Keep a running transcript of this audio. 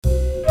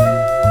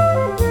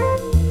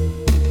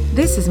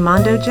This is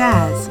Mondo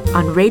Jazz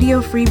on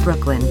Radio Free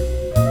Brooklyn.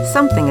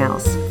 Something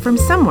else from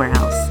somewhere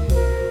else.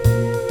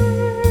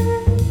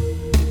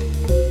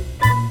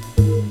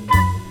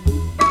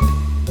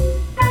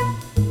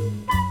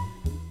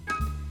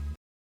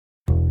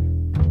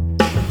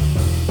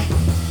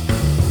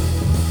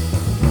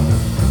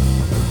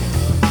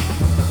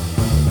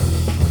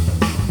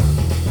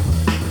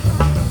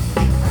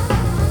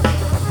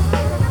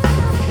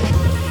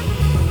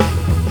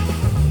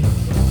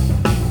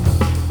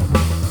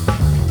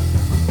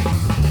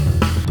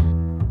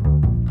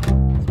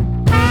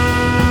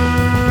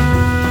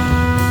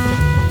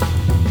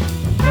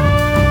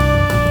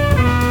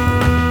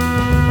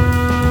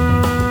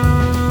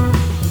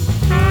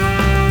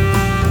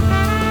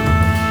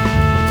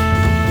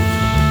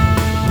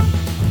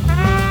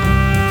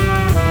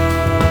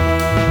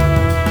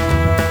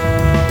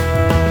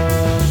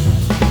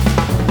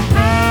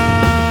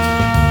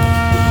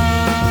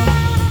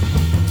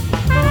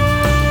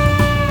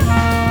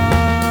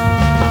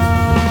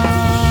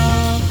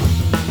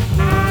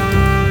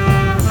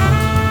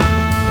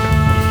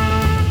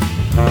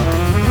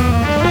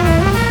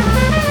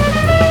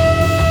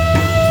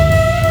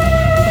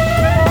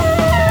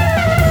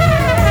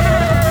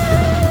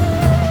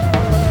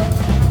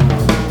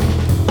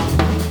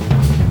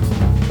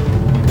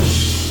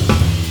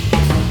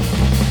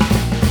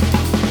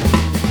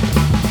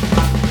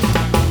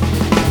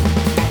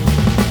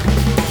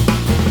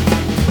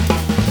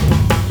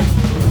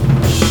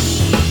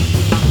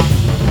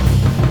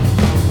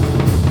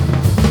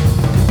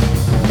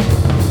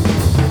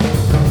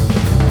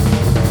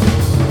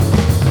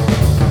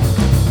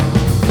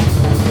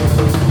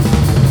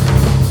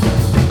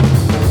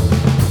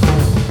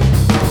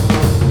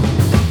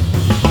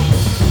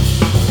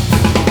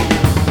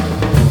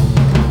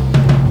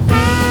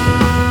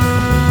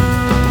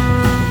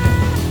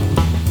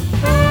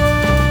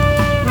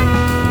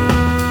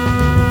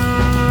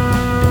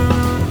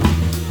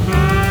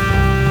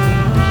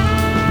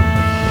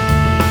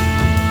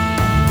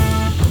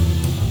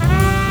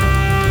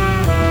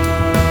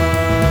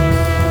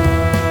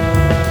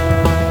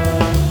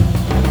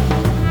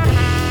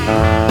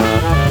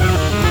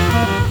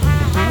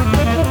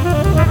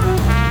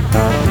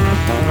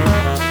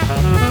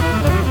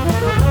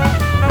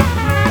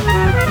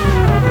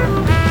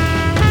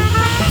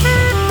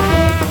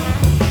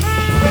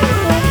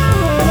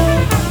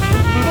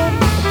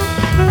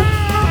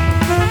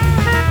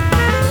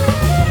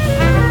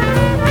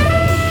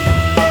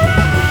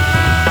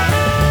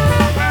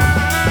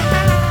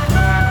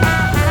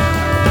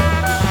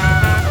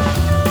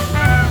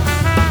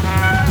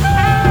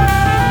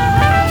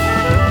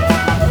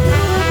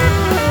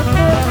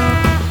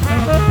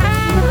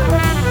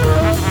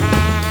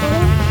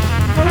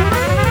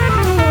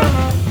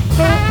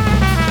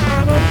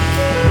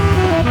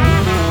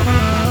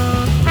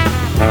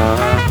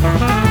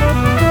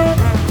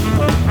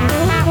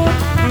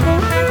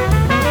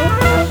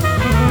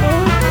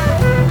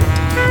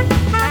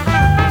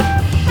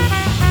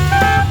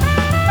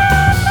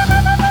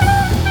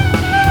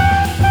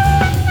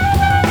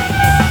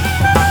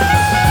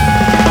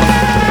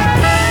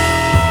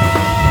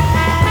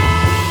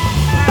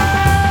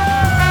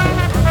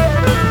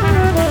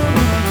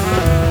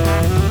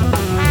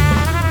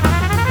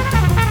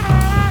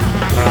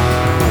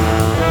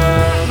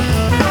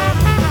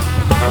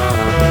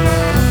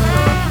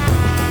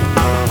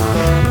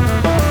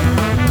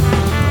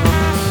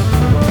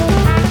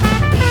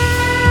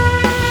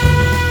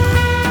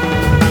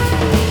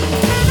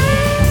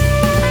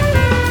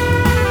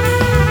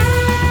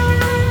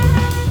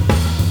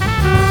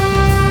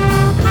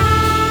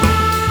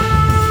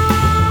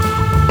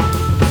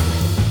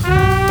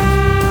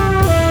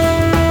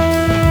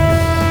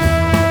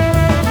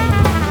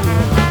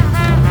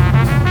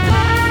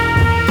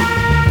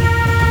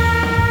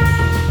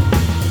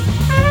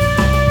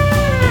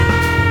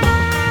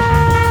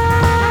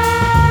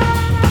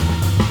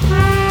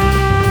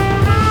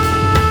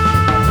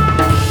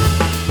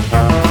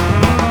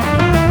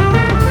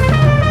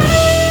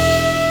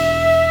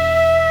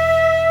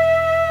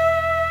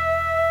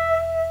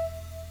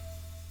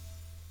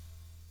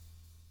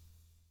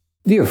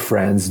 Dear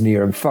friends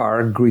near and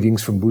far,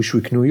 greetings from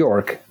Bushwick, New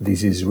York.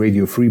 This is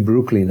Radio Free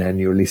Brooklyn and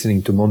you're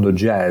listening to Mondo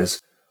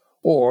Jazz,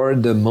 or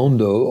the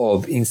Mondo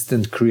of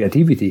instant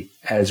creativity,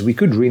 as we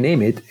could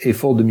rename it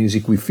if all the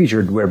music we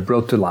featured were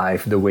brought to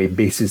life the way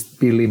bassist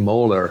Billy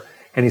Moeller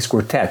and his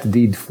quartet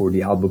did for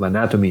the album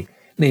Anatomy,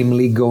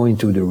 namely going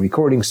to the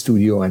recording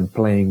studio and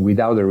playing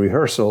without a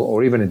rehearsal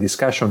or even a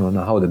discussion on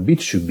how the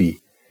beat should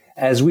be,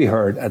 as we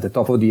heard at the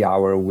top of the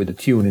hour with a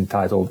tune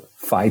entitled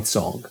Fight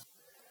Song.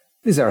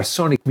 These are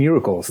sonic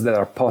miracles that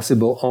are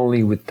possible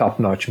only with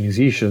top-notch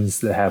musicians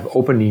that have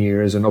open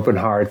ears and open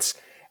hearts,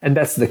 and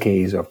that's the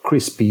case of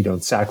Chris Speed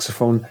on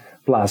saxophone,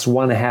 plus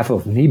one half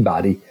of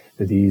Kneebody,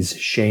 that is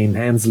Shane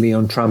Hensley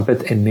on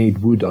trumpet and Nate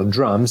Wood on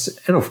drums,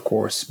 and of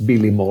course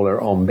Billy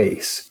Moeller on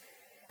bass.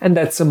 And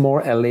that's some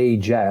more LA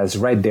jazz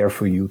right there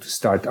for you to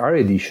start our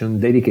edition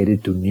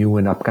dedicated to new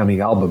and upcoming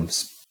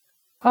albums.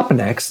 Up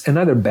next,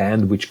 another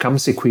band which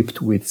comes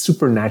equipped with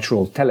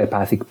supernatural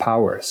telepathic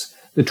powers,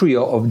 the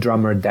trio of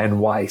drummer Dan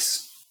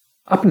Weiss.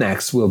 Up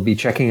next, we'll be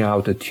checking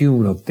out a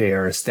tune of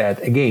theirs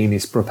that again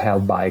is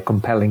propelled by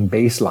compelling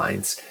bass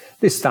lines,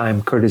 this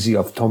time courtesy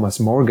of Thomas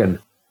Morgan.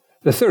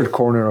 The third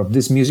corner of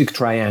this music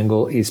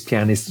triangle is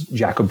pianist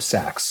Jacob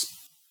Sachs.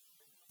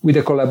 With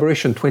a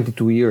collaboration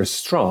 22 years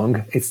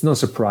strong, it's no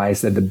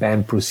surprise that the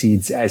band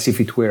proceeds as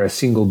if it were a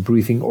single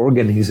breathing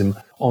organism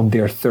on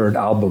their third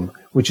album,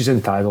 which is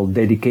entitled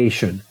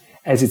Dedication,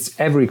 as its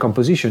every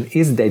composition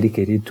is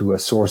dedicated to a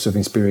source of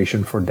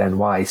inspiration for Dan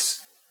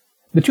Weiss.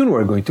 The tune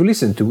we're going to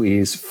listen to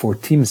is For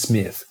Tim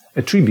Smith,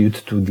 a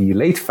tribute to the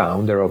late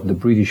founder of the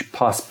British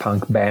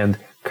post-punk band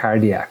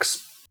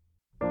Cardiacs.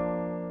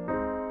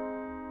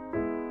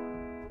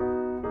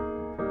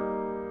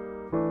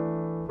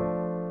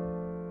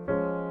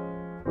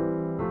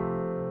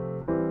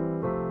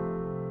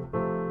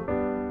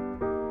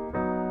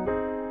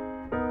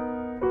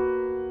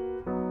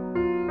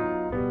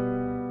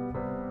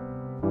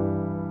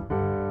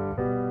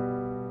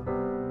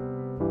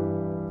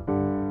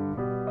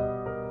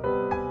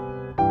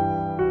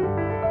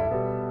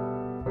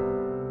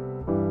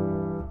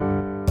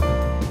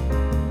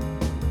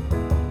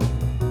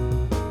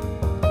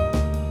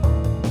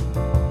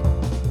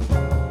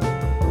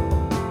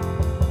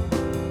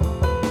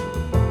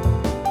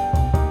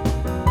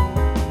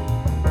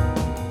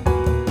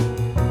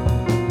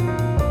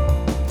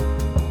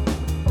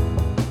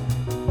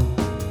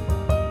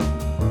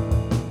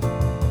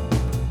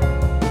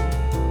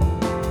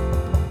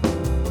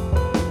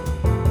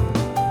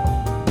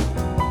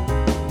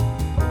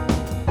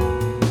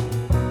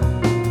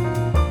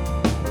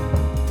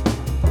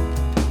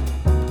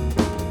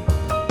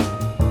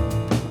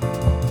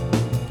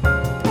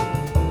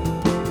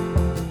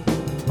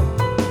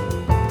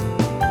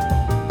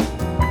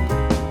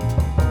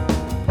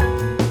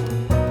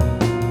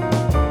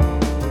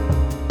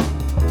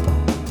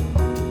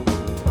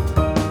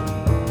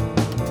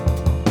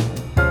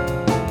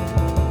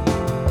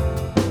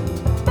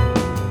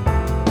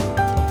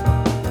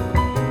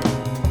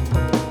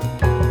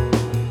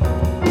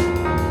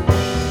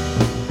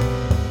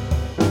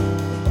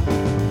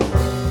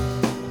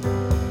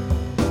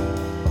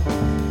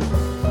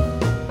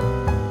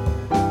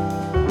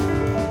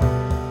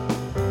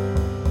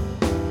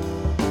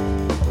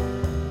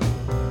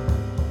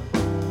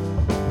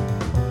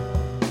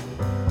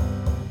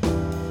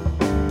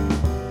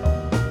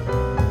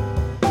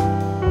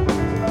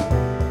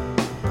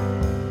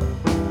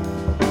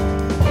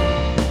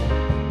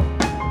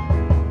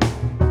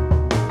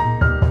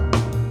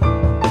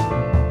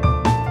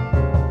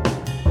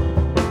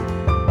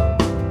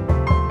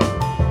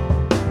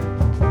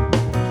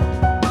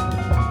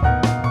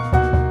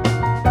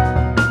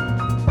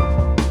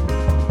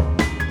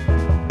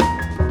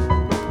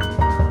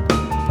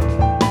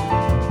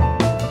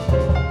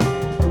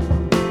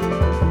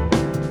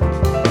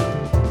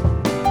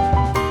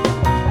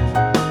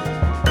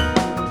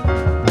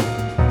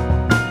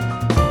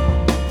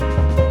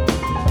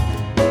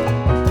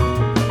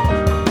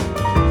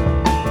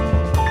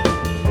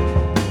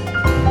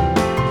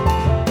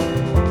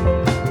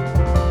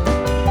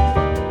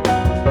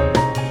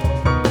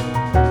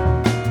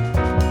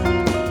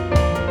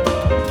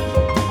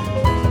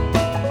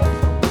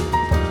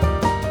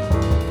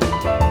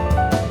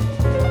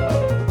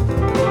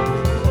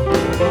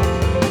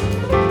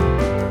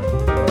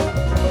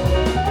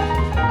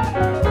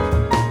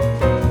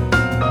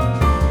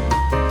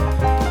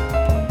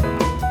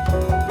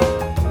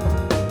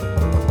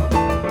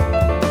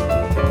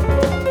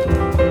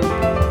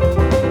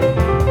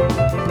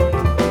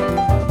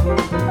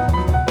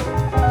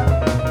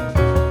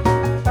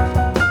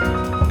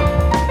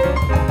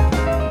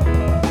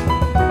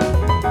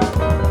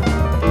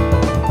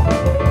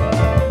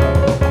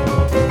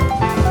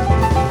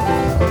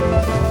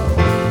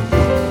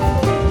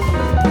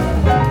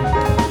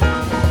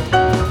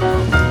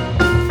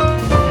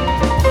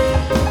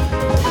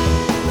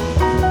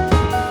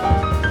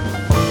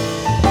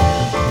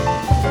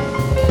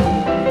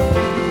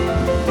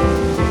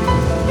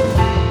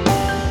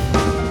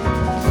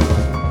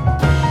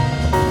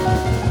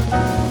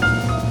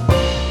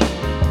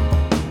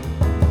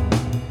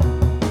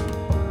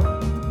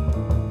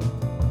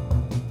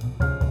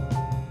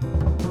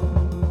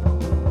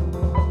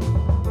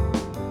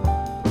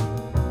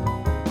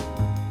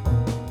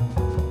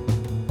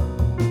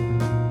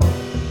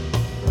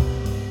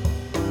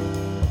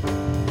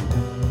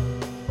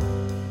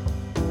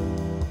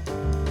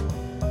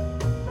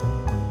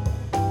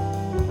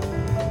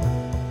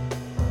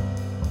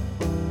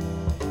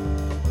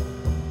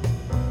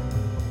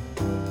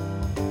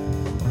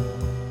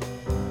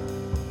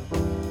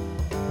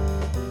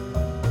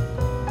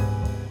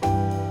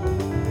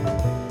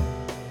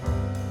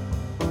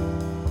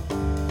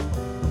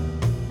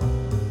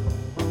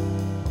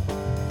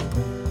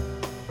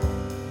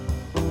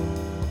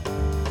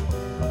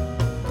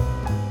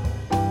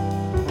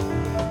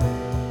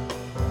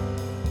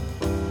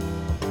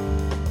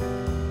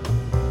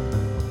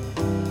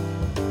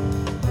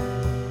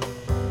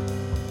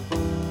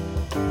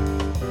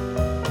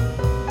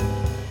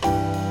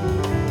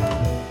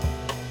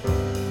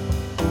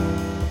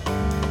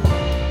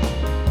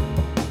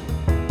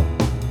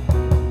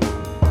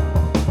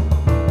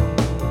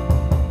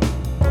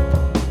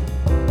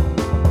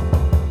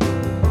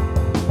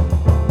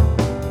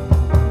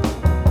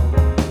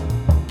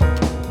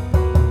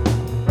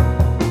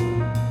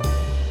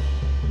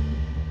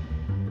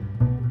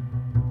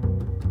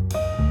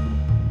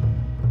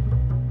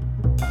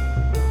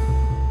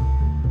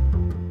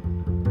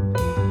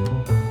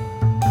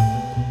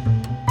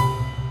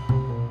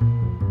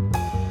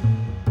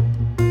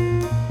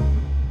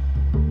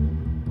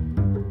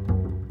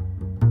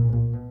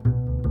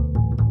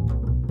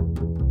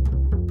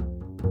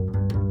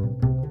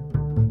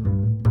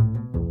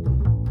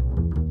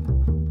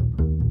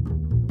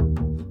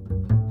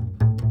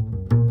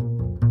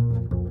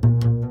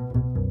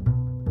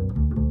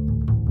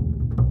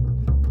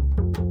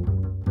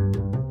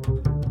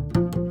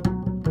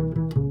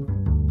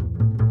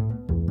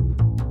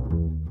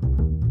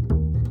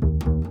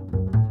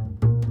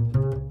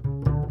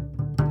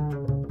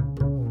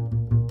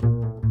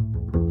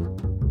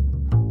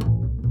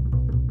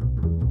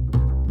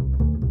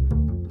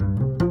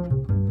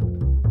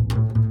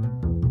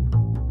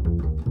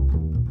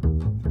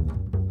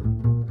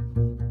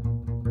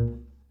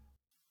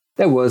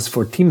 That was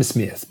For Tim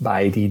Smith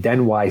by the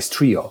Dan Wise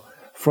Trio,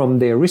 from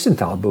their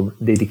recent album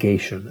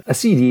Dedication, a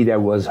CD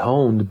that was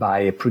honed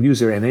by a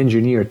producer and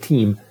engineer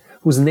team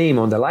whose name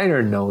on the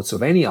liner notes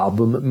of any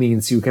album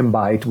means you can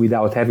buy it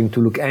without having to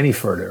look any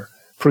further: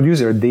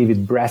 producer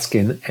David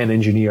Braskin and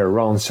engineer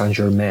Ron St.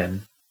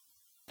 Germain.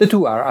 The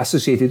two are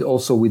associated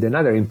also with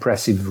another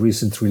impressive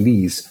recent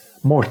release,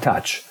 More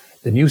Touch,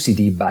 the new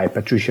CD by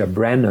Patricia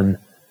Brennan,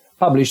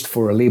 published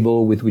for a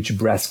label with which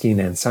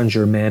Braskin and St.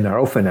 Germain are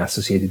often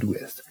associated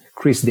with,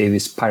 Chris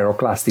Davis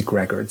Pyroclastic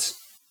Records.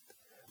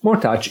 More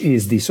Touch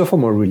is the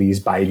sophomore release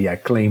by the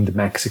acclaimed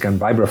Mexican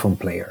vibraphone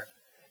player,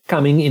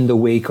 coming in the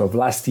wake of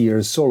last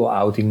year's solo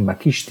outing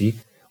Makishti,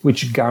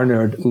 which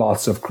garnered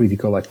lots of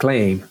critical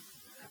acclaim.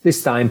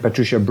 This time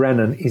Patricia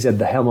Brennan is at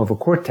the helm of a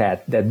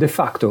quartet that de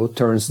facto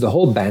turns the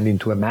whole band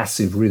into a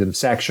massive rhythm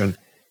section: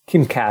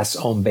 Kim Cass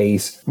on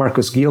bass,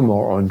 Marcus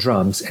Gilmore on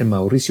drums, and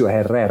Mauricio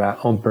Herrera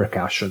on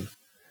percussion.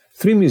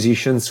 Three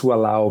musicians who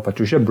allow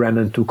Patricia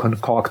Brennan to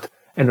concoct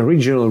an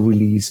original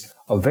release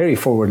of very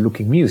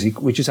forward-looking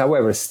music, which is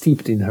however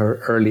steeped in her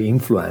early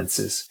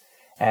influences,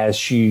 as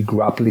she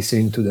grew up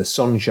listening to the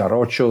son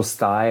jarocho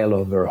style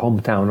of her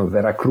hometown of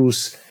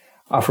Veracruz,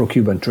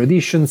 Afro-Cuban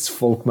traditions,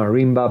 folk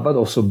marimba, but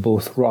also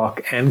both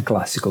rock and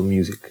classical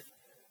music.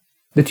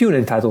 The tune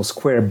entitled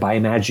Square by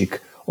Magic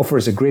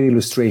offers a great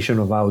illustration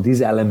of how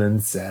these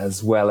elements,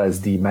 as well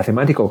as the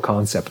mathematical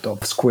concept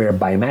of square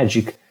by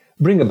magic,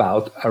 bring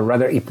about a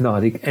rather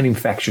hypnotic and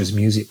infectious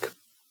music.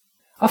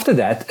 After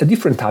that, a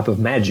different type of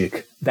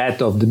magic,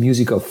 that of the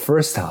music of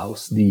First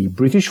House, the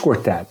British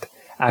quartet,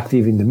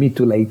 active in the mid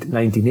to late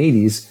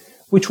 1980s,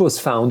 which was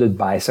founded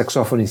by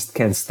saxophonist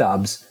Ken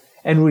Stubbs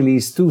and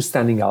released two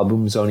stunning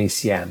albums on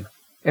ECM,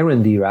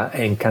 Erendira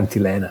and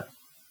Cantilena.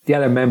 The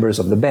other members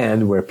of the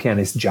band were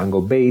pianist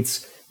Django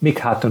Bates, Mick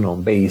Hutton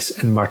on bass,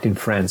 and Martin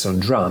Franz on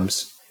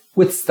drums.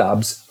 With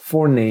Stubbs,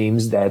 four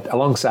names that,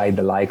 alongside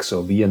the likes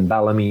of Ian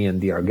Bellamy and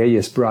the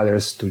Argelius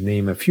brothers, to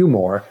name a few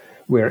more,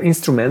 were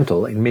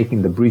instrumental in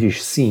making the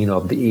British scene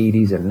of the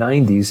 80s and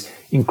 90s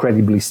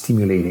incredibly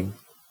stimulating.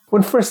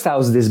 When First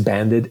House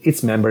disbanded,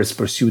 its members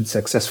pursued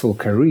successful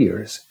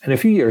careers, and a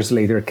few years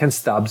later Ken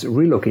Stubbs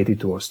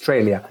relocated to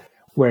Australia,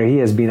 where he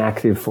has been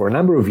active for a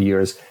number of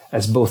years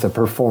as both a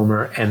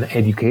performer and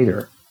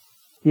educator.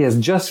 He has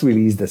just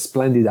released a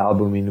splendid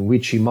album in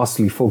which he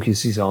mostly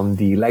focuses on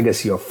the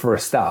legacy of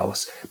First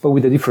House, but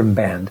with a different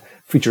band,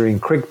 featuring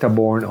Craig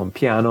Taborn on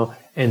piano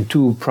and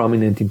two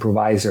prominent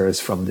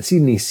improvisers from the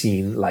Sydney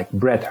scene like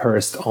Brett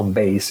Hurst on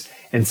bass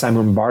and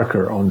Simon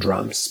Barker on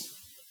drums.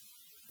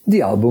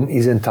 The album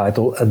is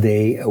entitled A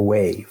Day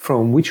Away,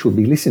 from which we'll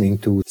be listening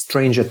to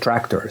Strange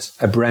Attractors,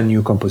 a brand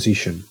new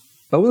composition.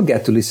 But we'll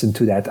get to listen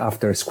to that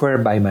after Square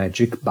by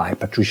Magic by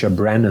Patricia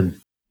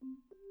Brennan.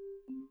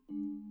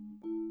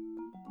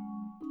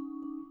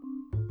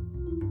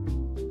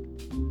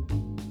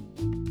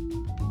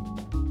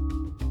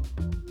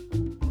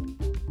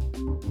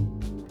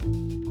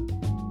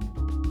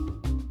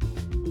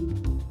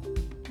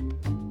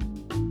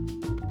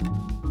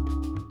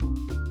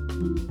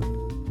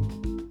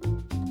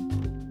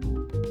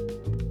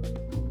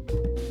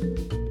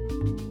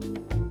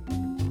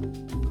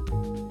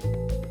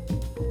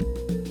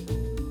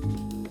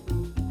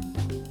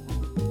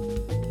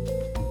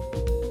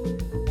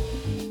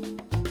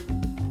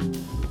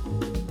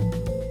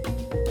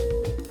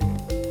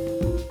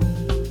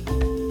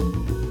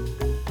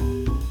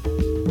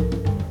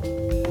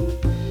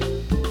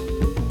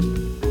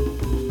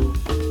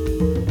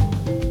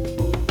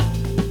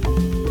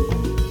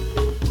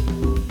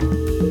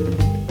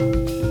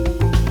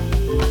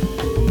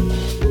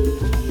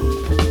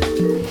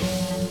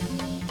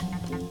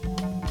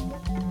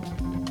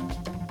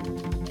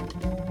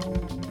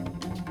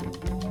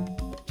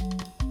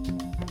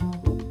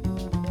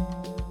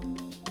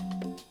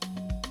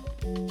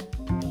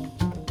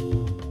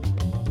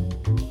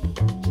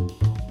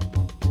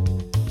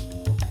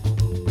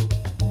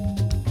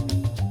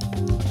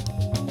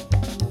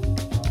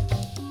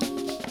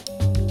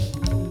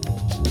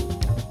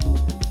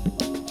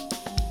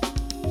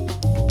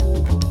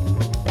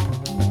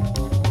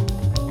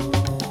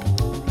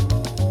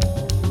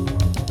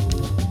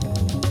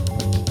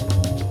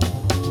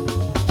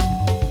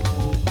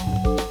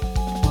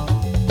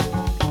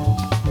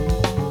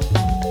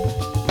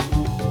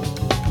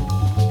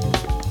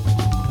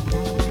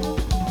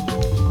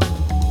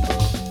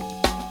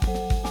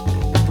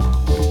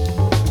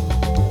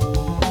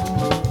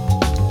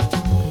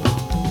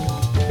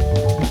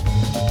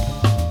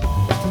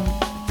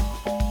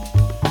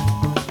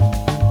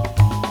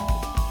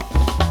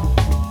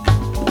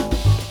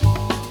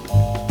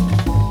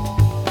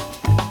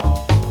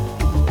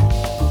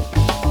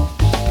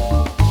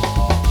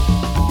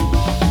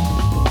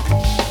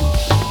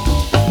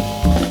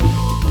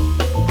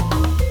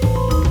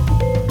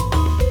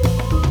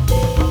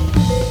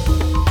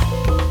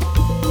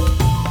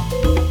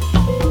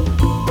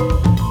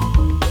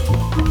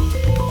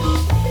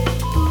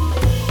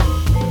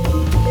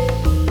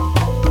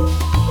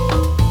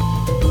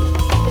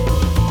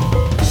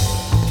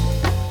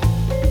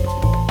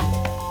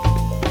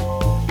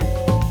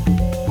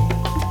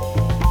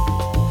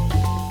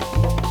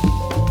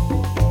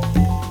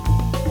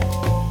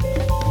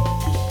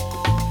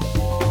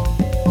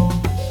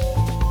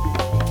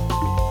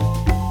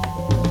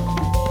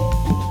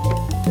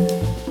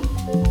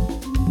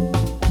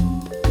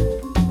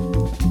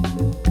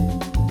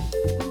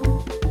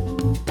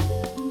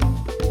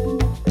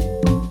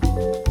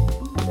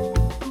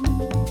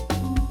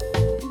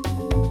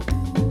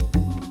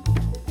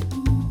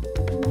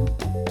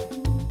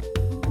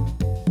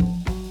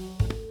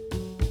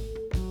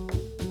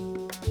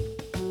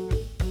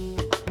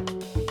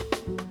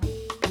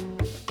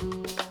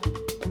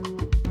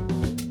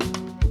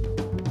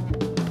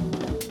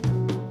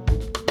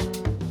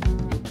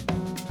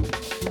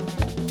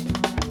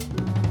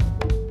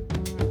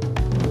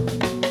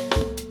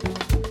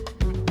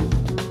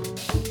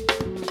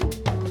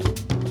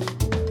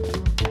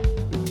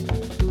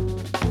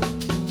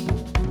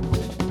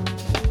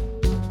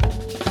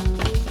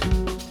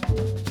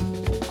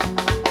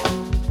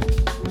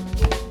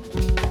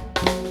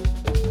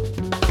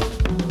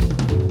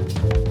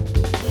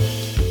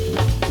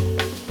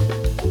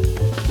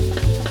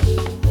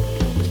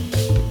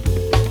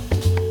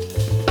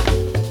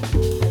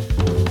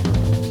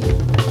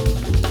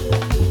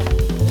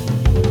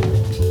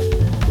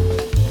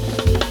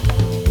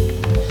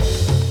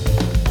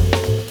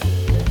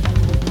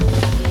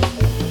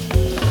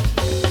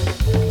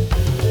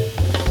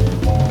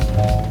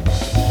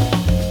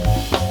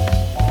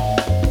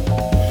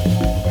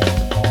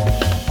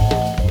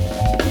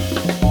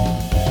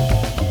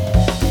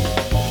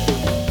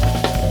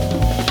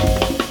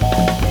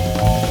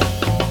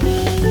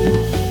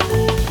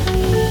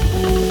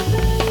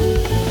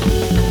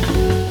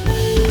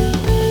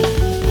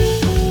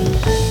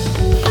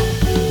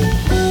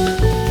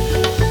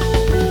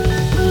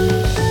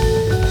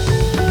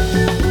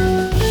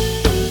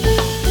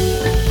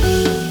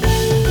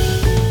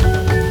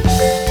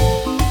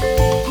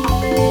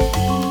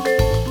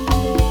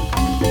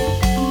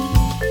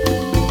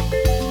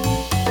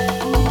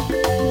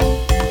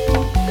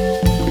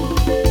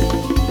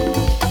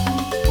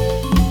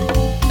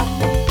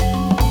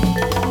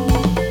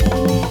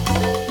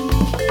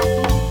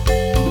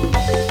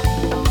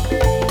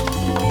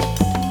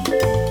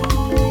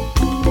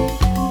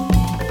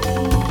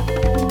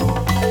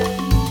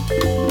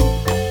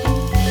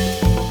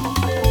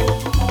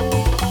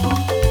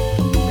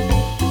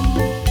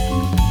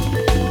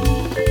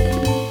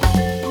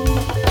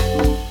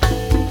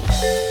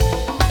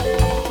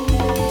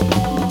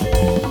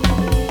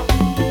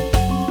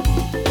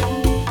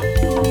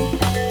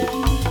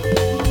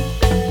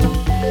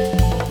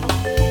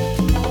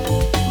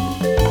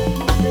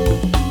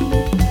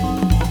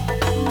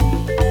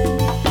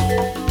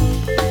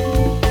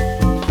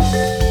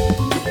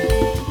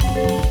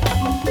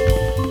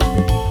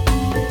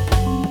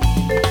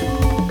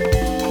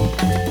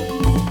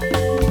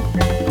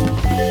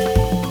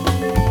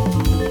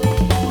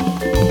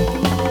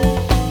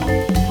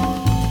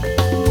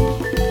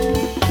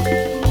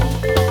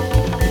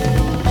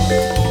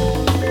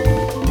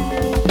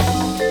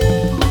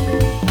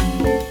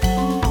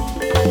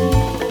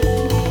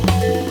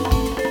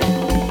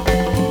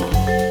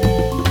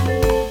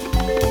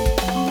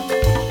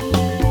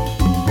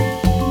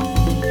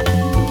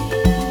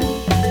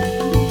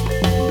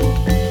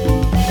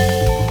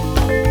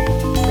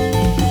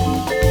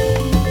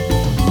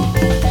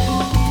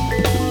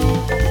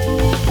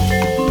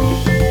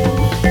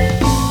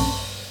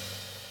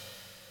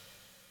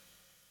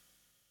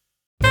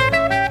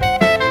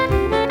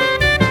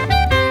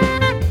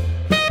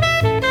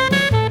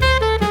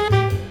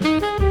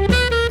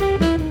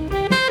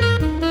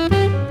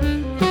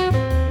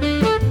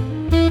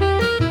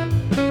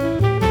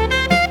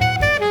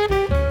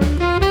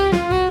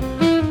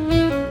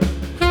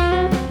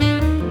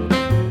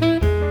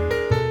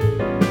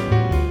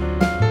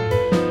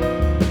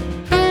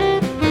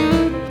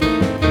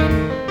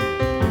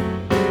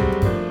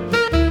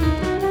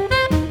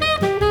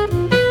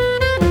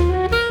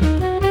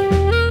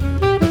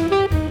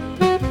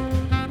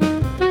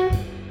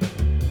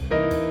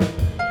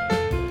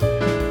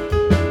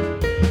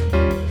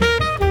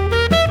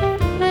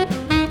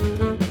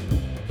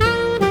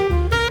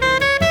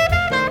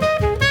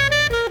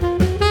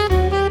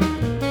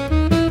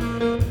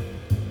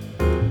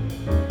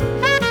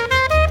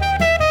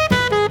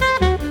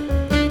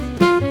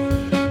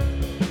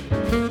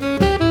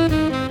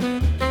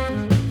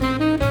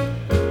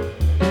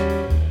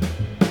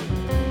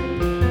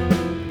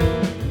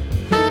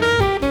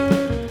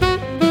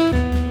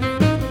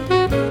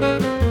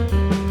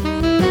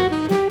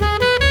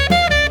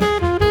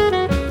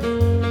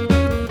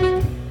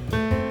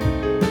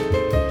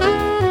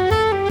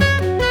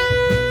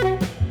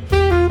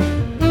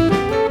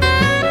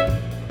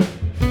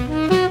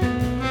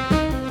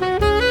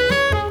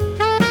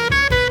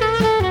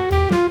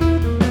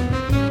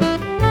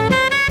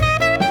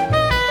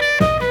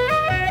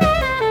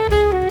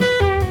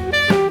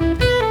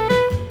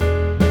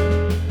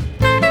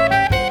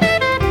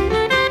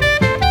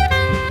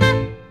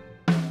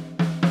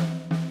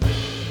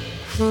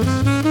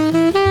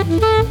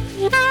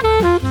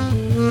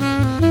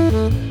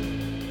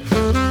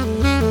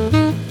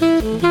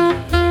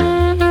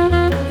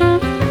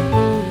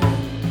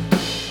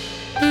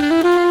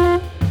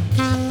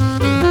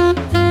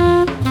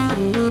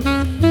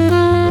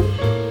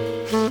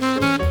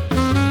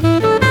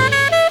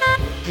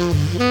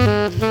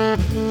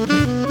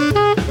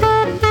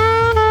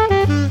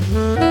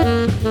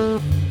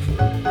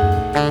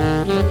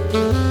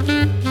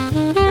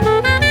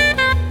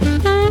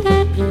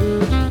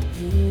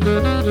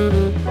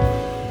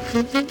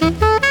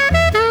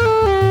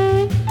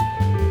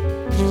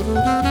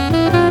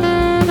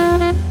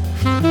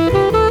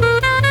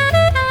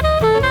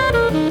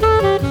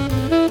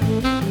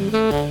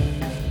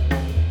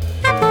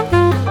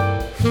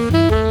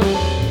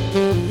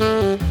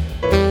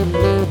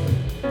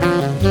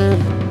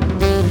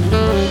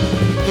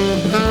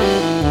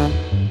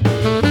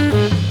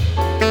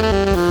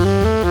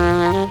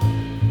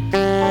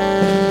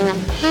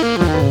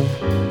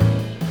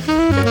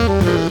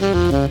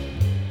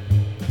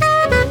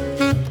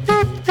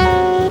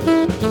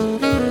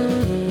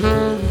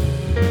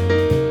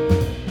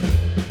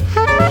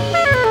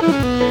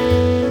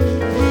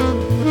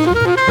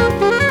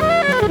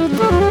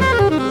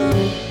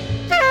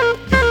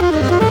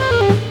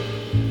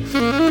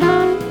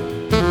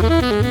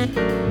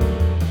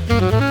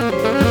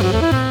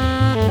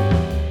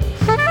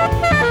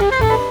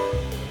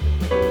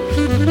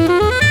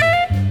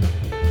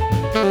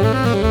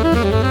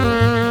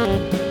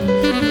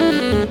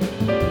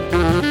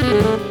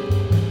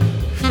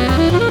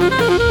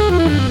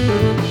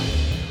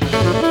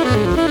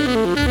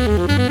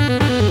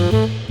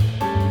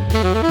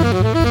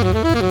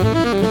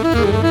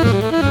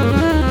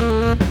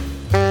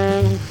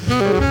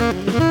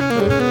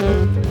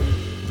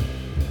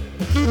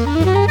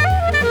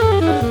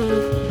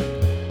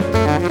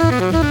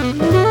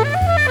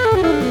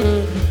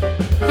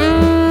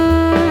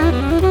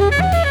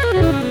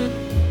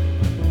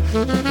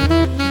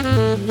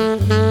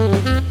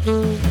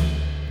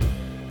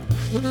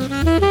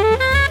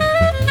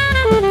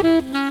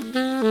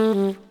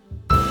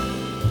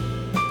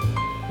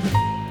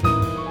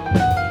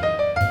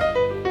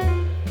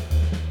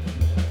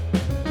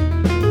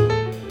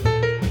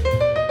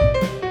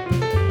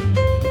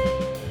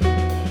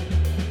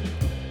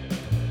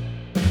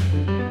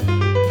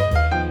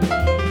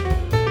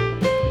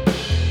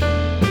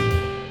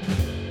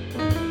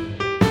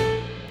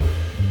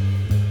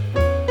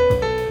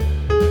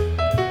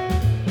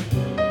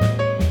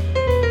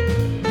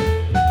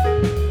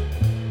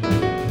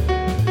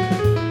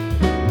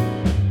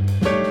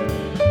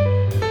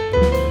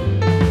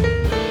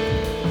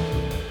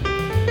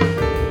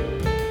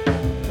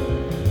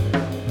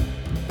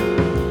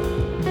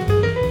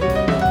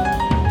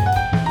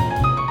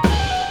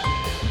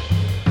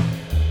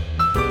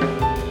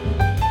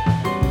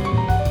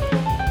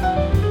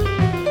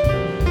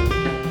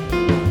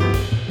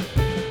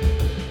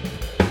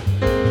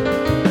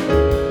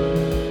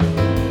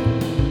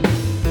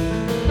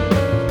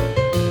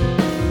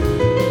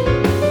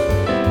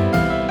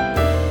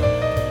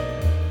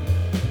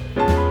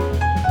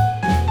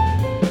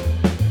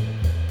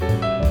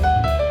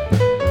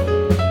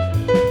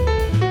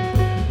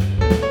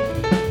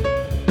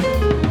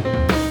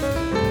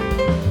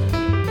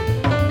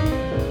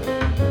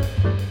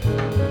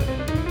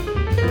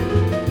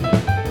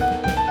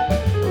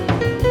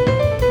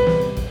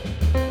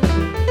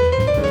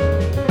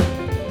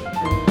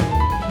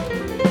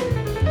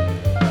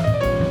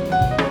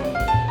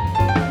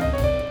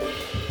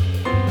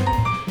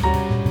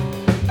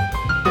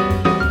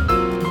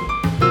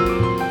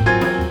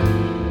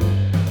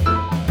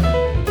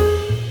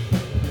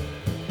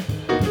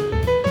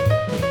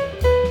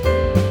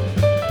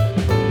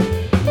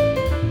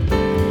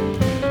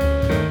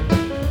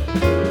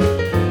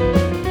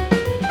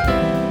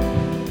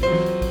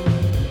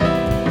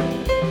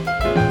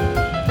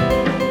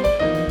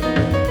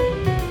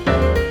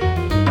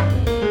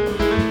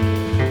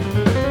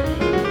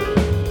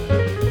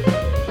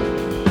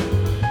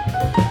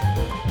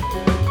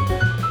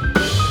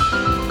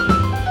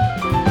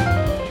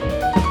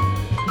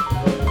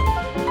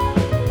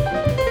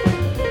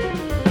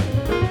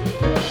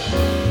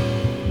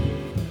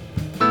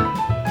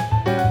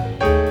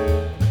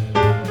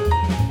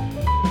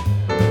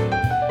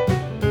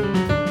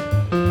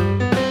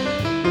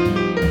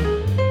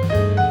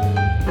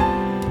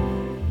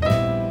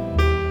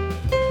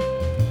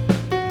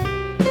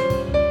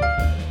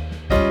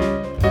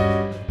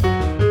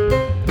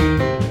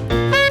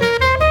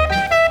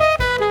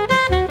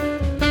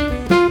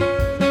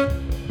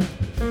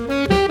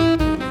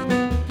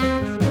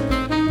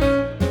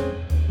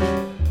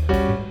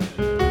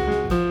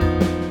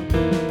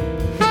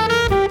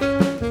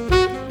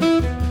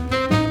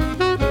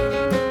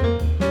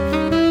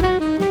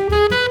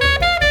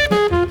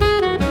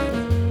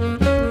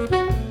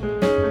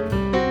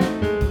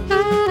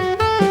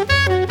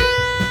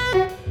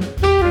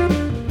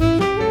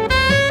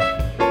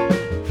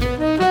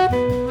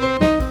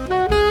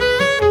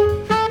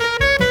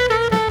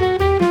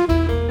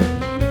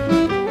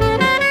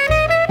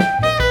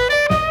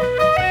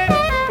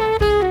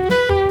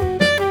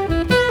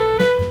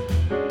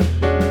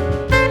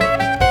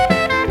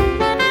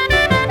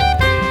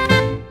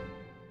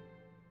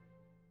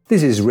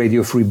 This is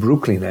Radio Free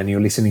Brooklyn and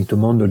you're listening to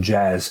Mondo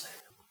Jazz.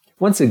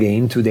 Once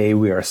again, today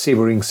we are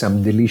savoring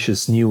some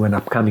delicious new and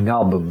upcoming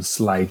albums,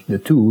 like the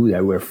two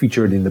that were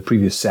featured in the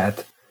previous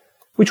set,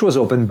 which was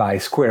opened by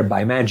Square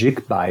by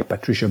Magic by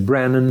Patricia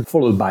Brannon,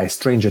 followed by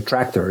Strange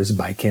Attractors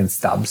by Ken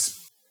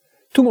Stubbs.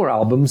 Two more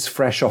albums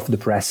fresh off the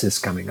presses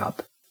coming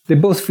up. They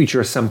both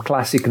feature some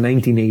classic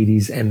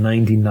 1980s and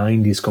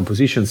 1990s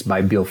compositions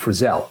by Bill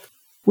Frisell.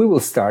 We will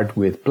start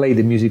with Play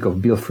the Music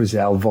of Bill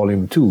Frisell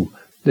Volume 2,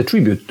 the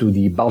tribute to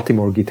the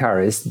Baltimore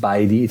guitarist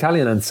by the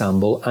Italian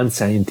ensemble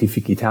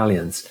Unscientific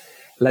Italians,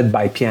 led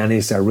by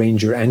pianist,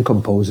 arranger and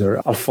composer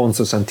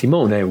Alfonso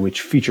Santimone, which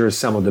features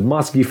some of the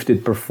most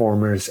gifted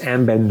performers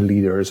and band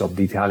leaders of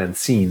the Italian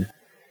scene,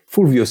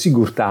 Fulvio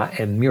Sigurtà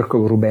and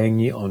Mirko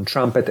Rubegni on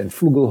trumpet and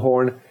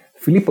flugelhorn,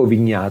 Filippo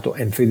Vignato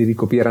and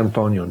Federico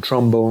Pierantonio on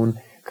trombone,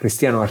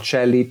 Cristiano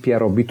Arcelli,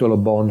 Piero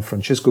Bitolo-Bon,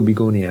 Francesco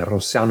Bigoni and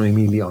Rossano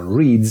Emili on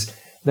reeds,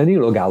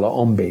 Danilo Gallo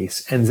on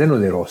bass and Zeno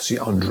De Rossi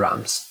on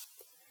drums.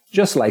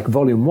 Just like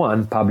Volume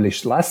 1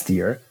 published last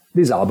year,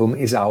 this album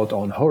is out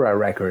on Hora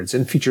Records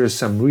and features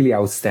some really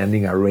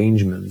outstanding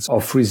arrangements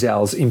of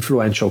Frisell's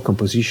influential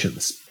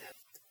compositions.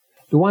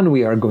 The one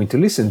we are going to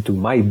listen to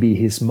might be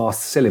his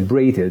most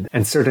celebrated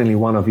and certainly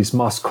one of his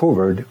most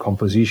covered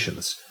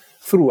compositions,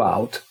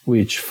 Throughout,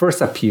 which first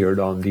appeared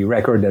on the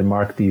record that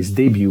marked his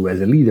debut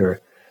as a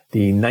leader,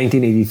 the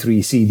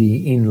 1983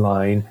 CD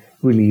Inline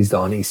released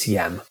on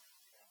ECM.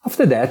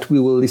 After that, we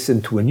will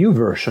listen to a new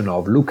version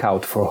of Look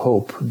Out for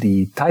Hope,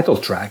 the title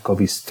track of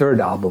his third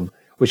album,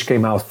 which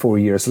came out 4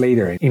 years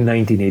later in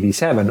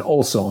 1987,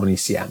 also on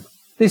ECM.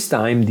 This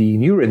time, the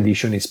new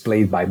rendition is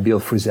played by Bill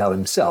Frisell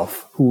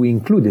himself, who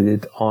included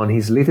it on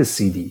his latest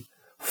CD,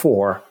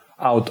 4,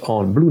 out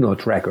on Blue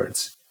Note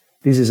Records.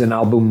 This is an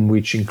album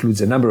which includes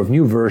a number of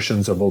new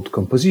versions of old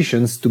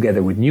compositions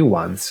together with new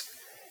ones,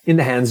 in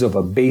the hands of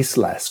a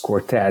bassless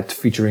quartet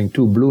featuring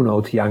two Blue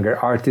Note younger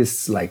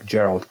artists like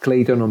Gerald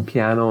Clayton on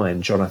piano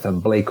and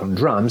Jonathan Blake on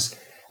drums,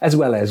 as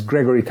well as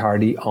Gregory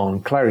Tardy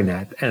on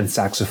clarinet and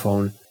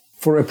saxophone,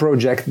 for a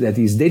project that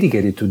is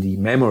dedicated to the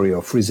memory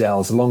of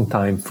Frisell's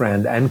longtime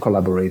friend and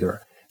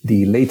collaborator,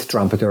 the late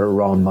trumpeter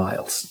Ron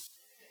Miles.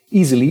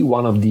 Easily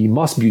one of the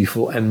most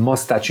beautiful and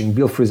most touching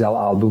Bill Frisell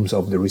albums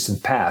of the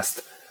recent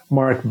past,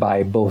 marked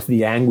by both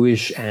the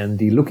anguish and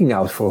the looking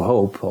out for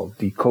hope of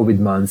the COVID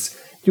months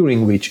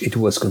during which it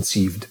was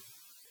conceived.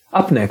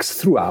 Up next,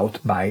 Throughout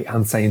by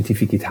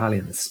Unscientific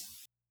Italians.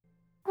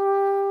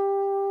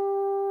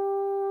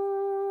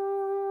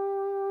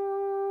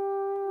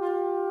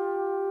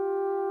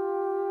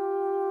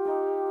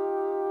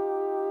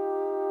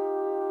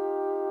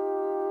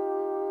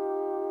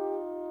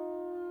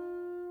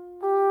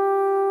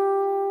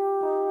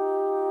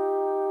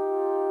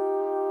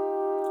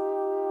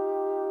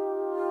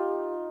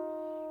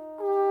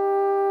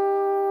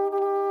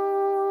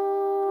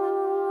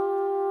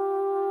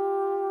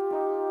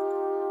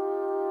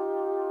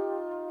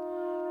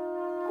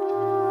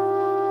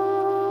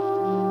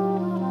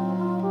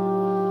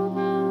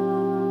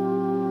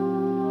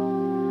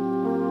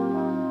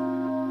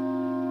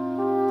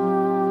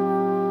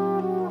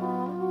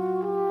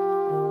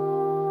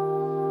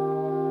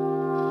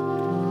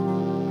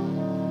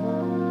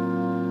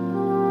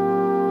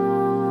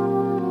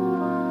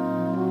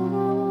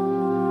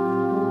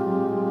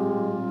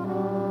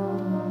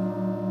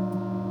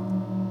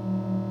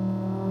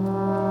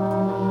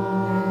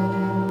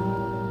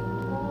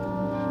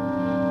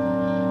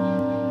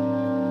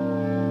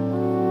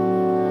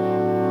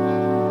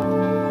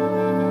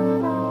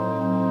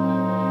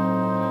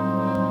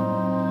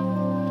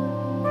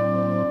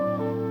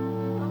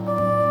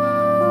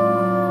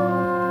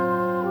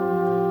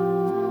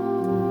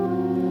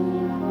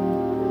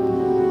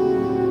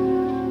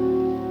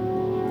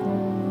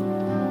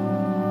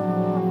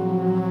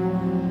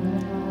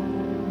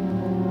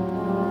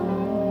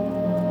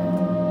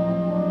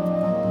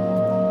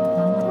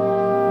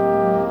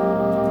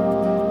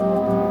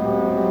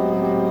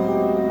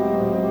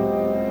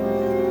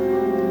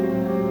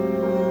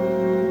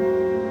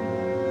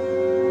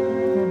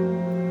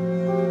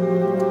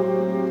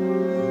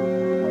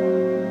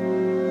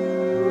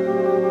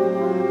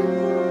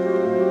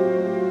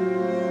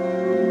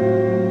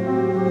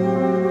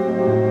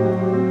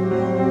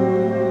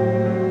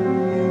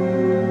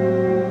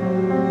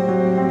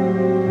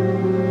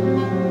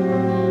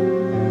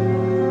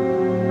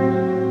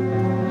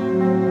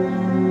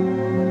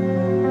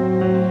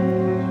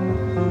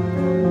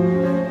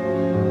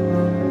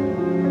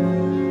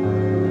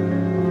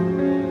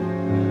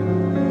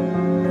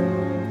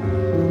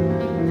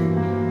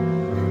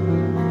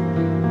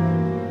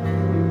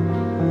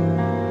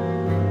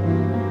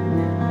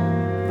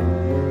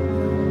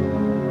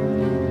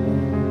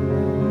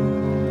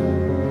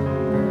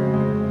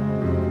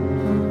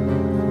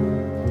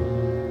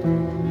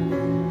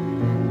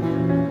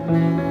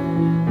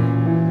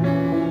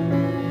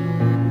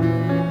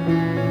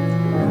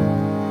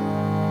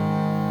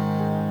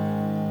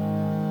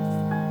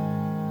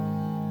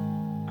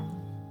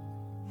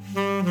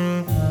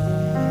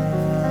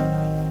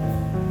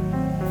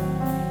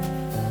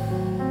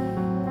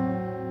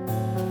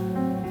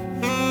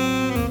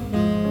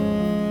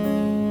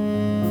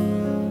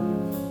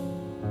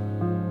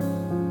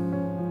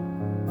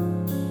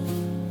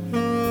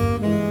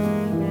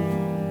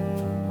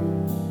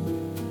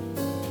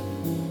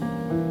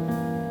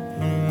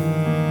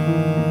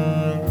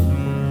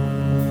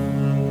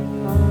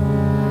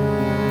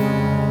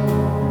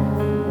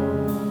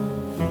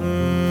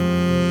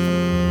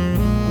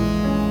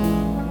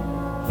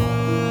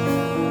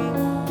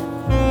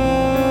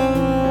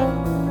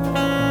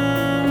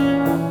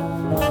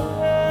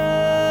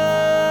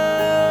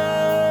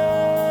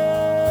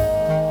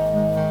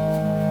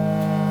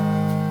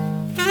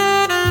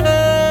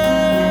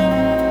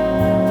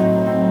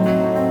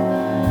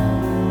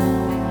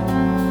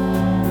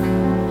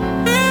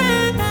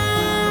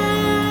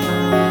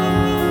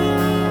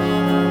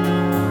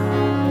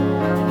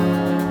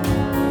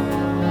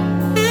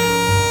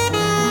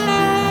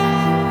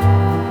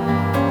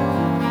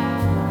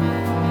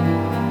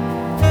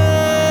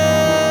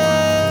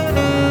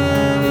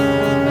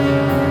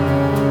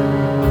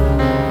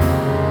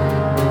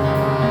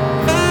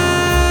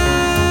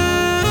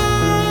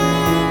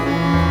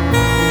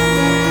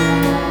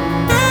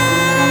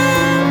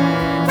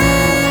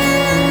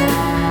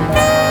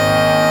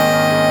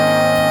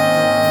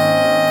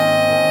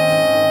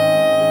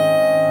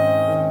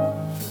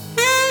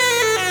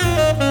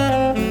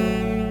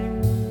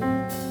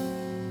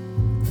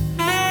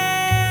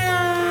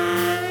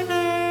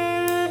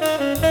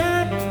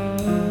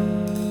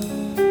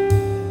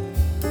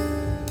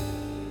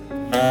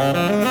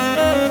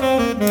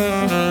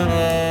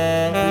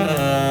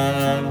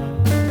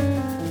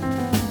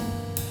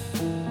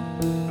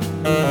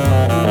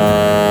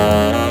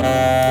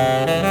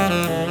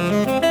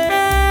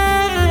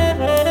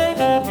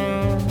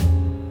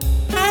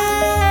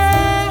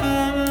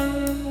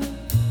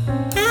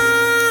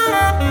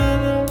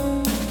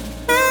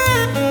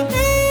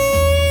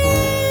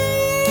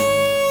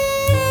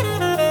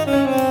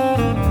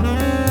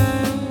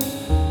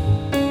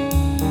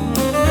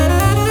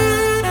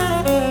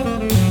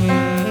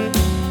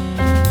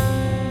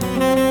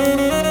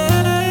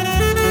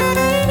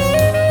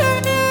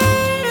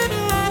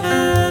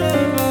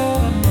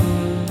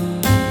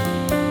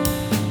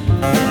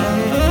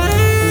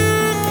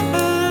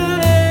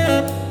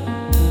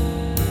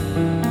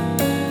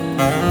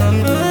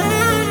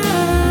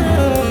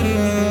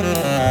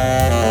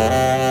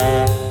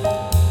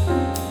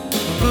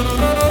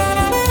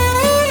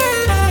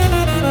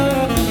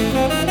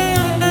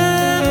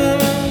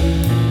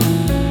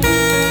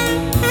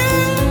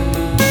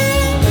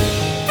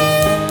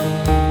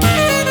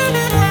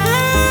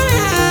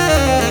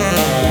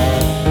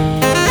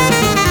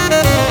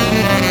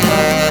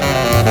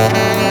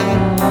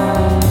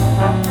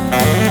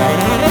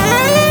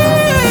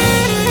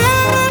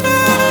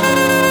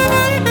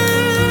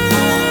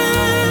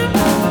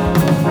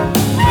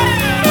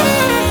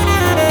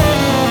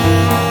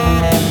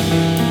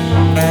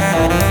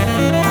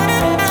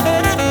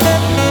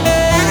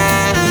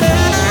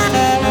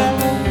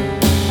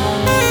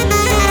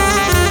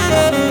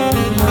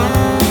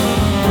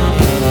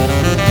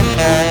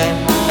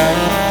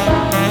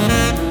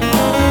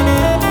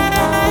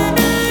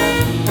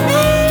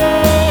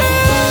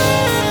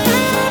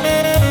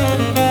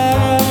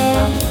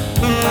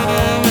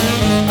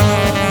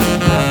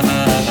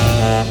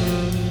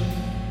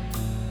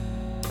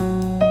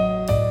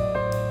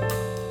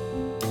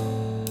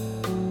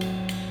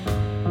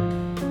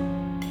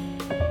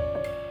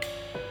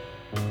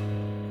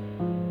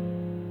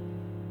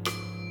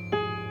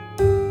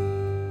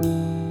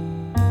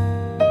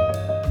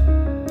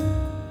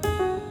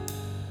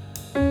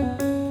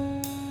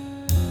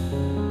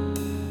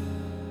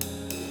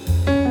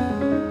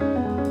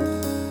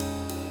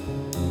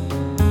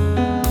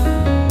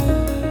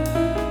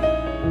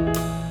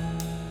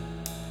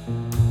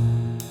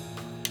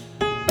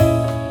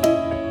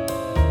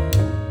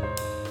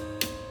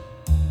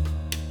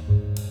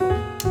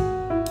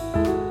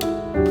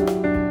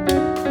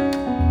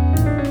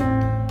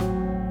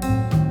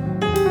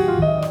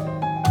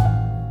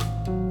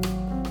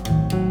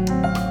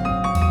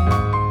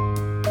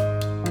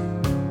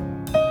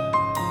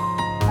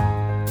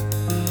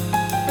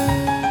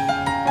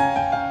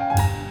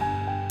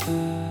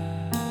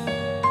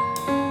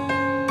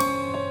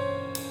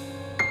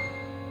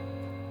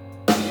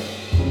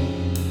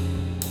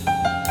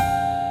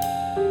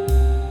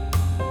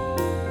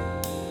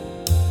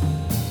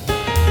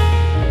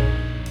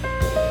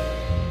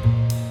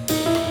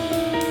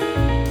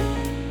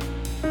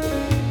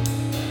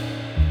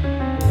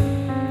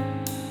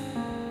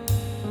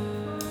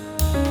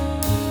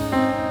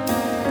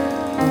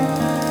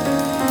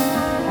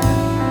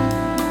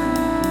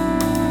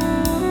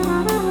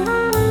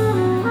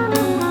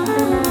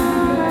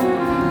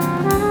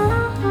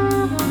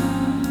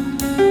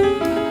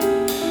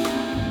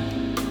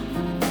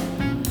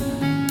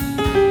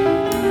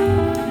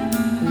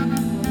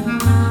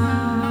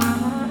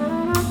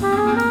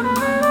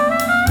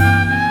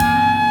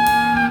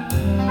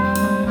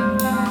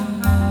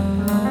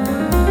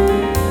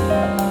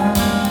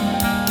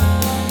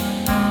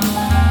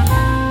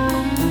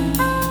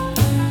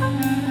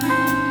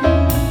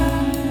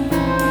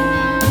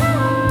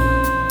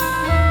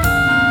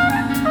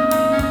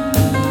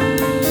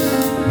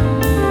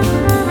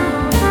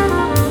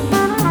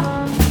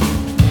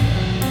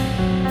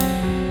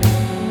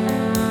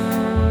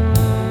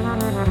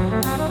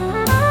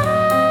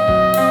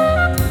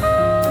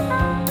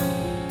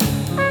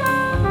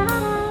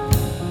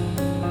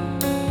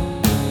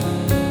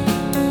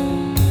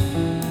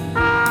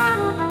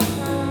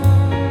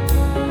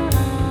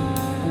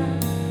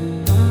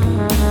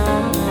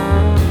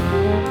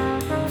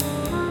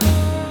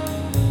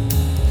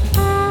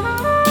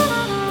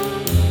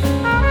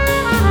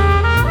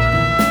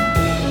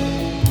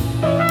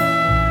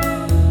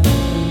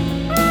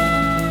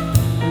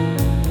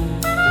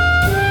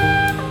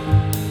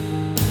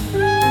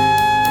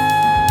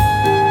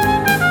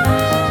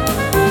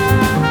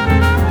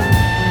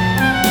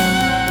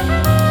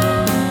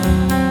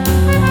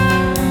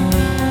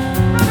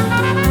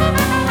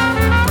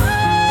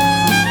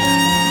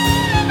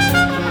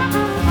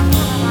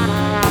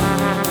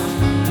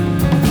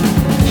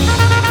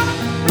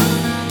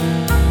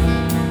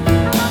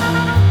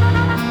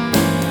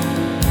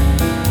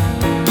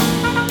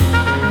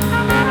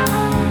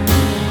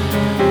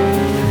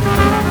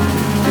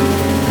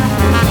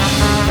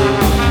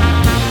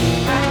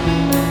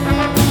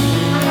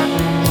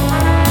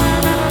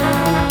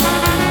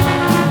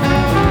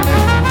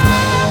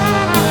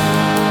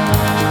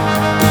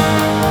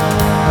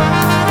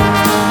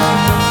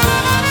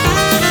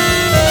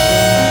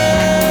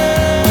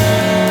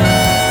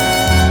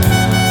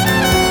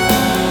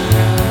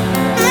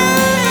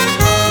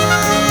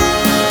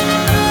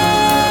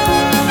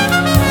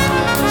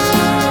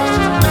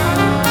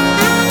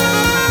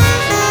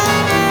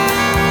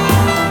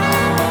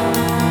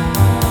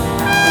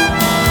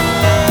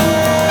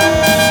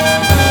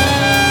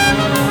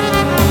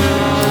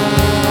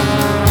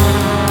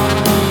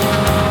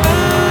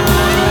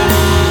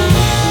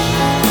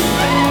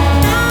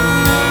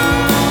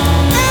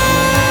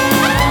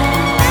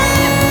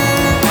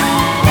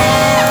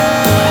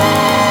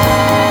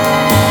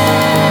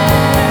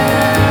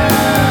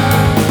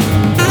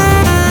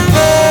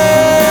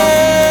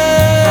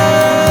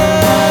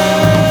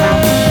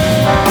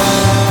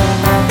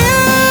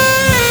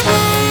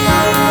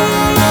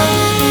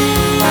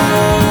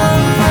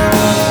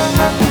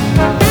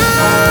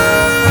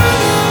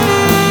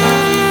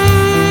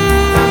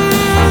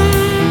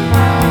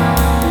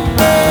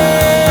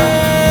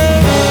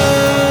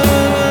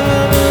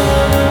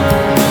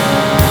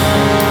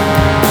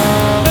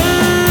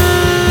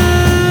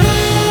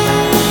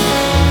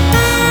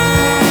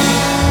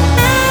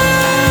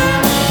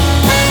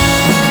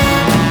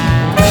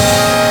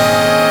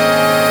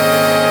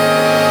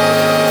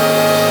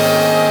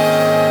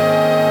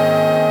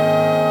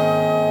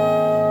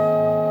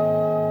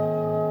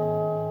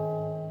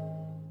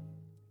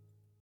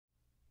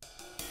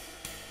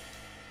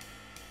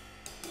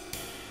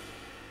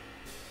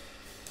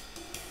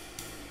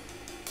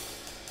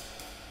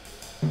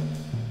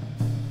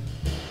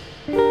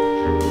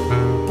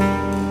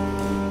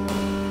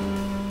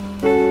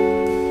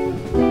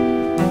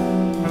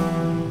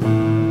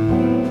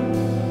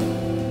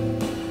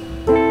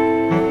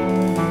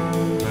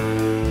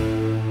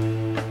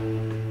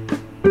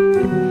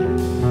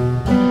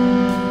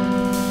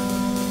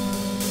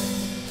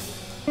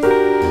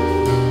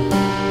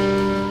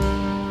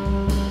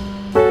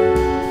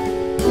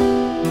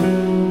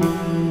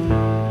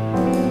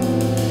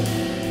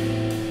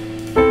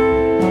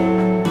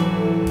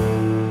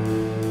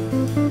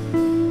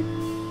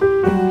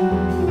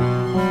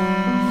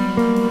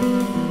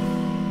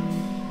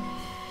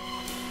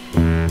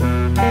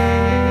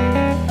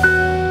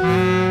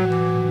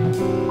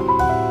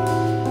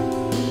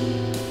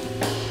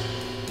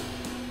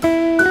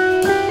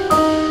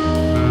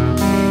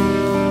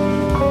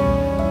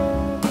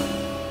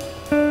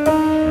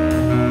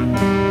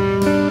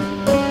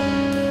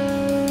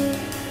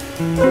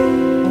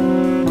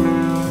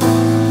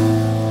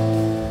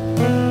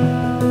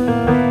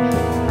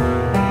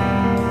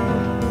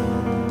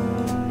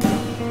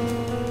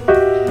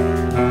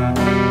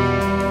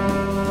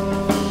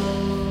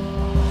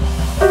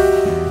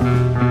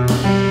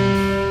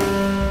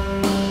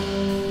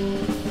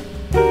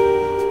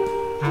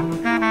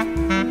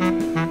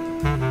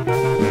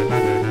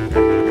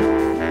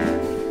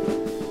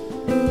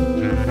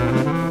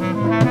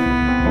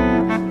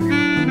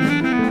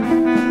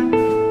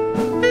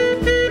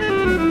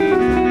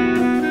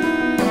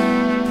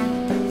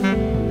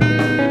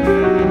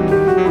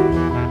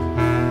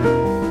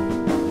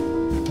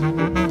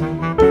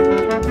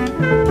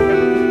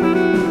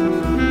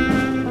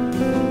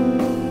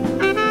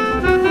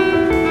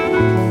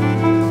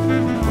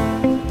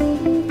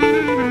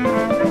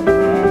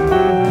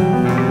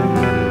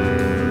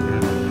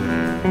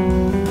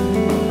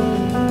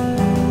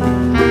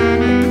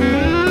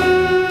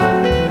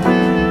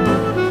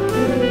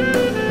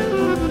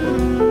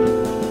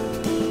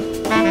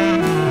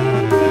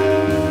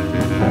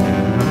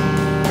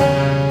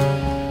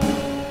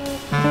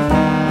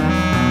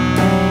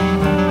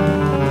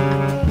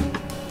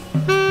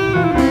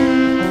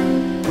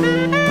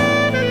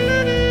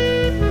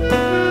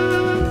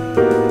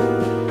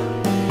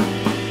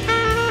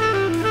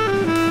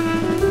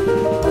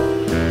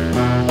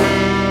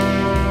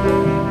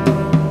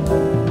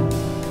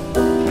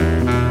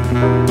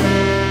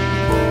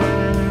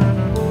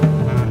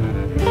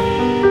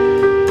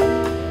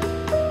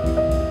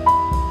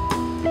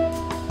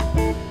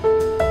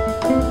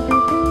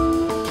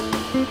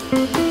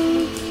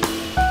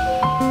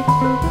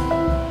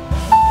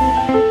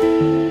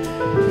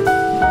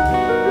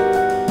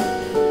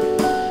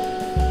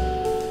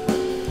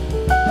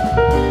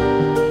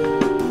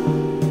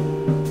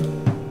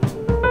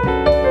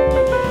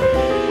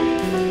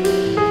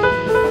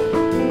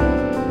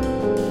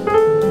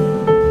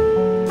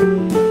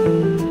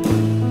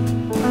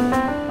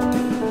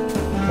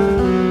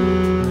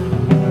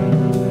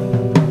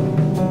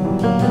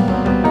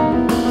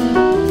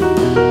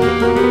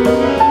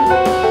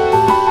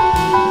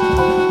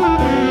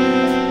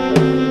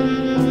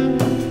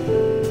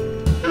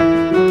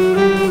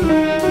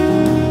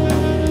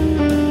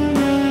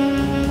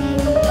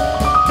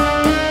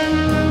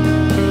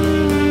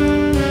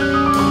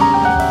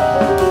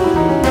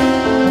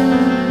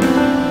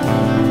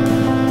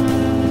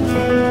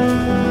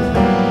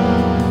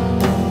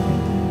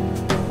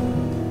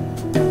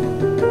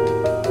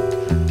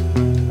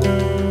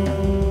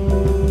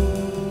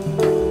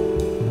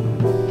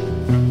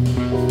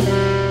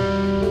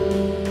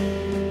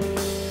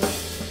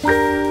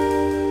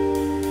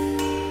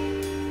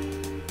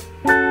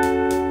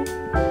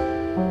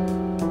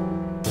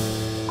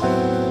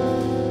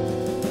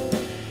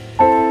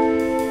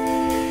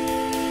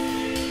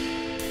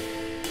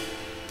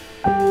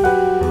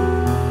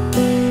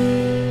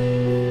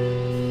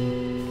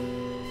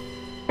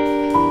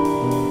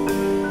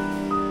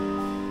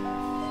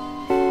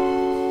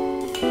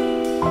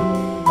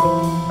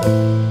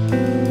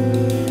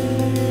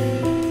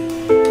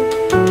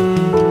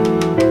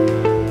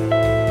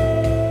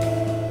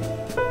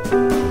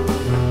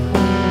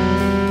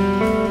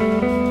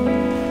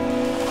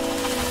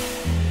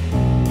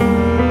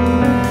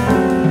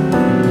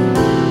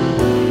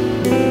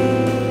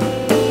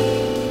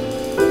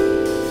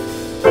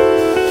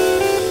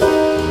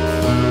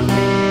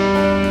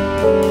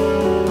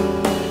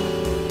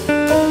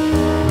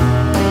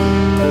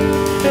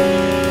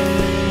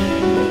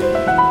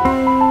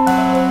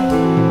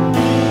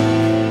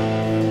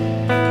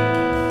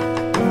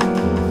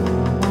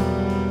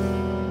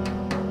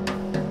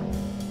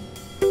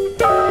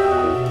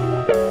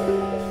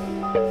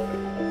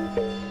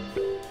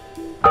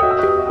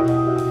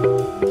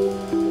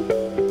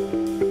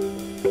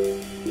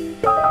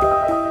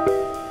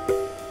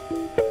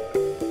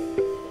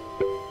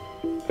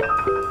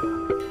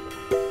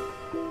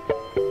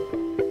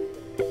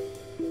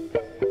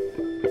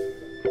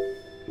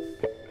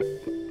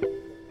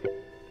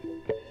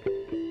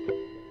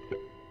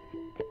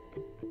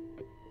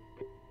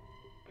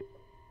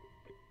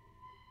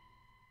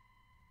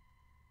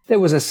 There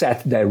was a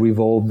set that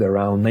revolved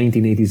around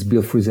 1980s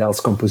Bill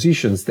Frisell's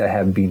compositions that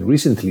have been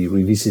recently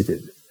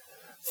revisited.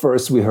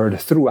 First, we heard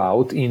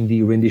Throughout in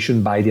the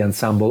rendition by the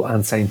ensemble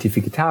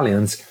Unscientific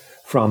Italians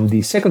from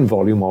the second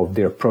volume of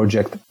their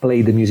project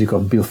Play the Music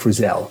of Bill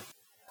Frisell.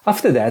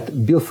 After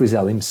that, Bill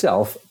Frisell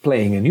himself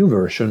playing a new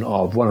version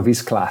of one of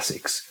his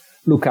classics,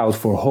 Look Out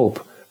for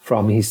Hope,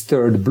 from his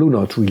third Blue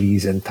Note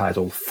release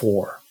entitled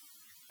 4.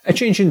 A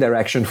change in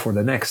direction for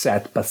the next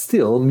set, but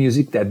still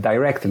music that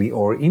directly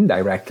or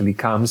indirectly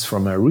comes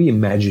from a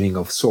reimagining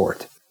of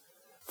sort.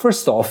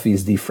 First off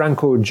is the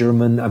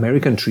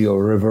Franco-German-American trio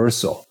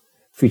Reverso,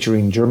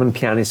 featuring German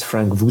pianist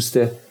Frank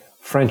Wüste,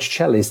 French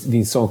cellist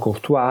Vincent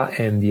Courtois,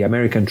 and the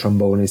American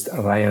trombonist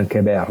Ryan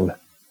Keberle.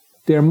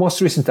 Their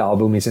most recent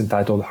album is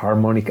entitled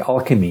Harmonic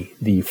Alchemy,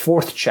 the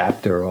fourth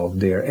chapter of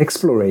their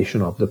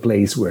exploration of the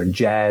place where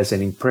jazz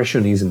and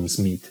impressionisms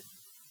meet.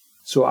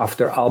 So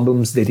after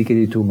albums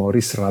dedicated to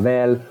Maurice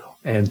Ravel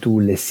and to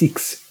Les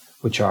Six,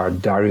 which are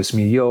Darius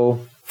Milhaud,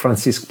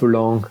 Francisque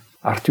Poulenc,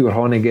 Arthur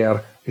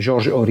Honegger,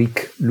 Georges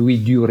Auric,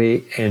 Louis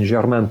Duret, and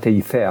Germain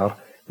Taillefer,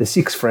 the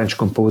sixth French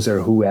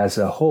composer who as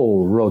a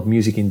whole wrote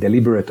music in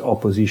deliberate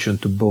opposition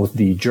to both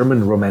the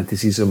German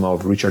Romanticism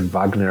of Richard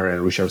Wagner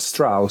and Richard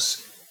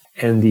Strauss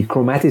and the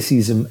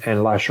Chromaticism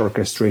and lush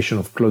orchestration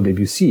of Claude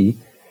Debussy,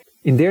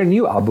 in their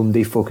new album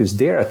they focus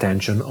their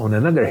attention on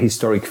another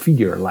historic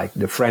figure like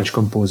the French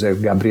composer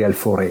Gabriel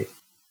Fauré.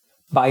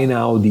 By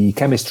now, the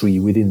chemistry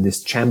within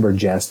this chamber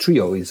jazz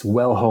trio is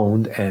well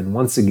honed, and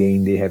once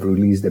again they have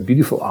released a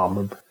beautiful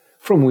album,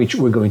 from which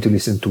we're going to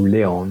listen to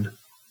Léon.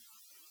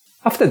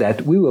 After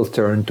that, we will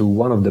turn to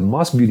one of the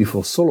most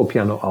beautiful solo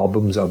piano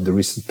albums of the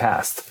recent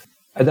past,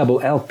 a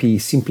double LP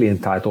simply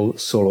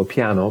entitled Solo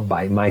Piano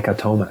by Micah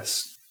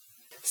Thomas.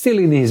 Still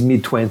in his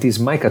mid-20s,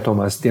 Micah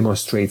Thomas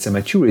demonstrates a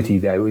maturity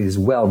that is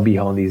well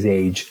beyond his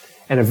age,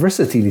 and a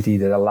versatility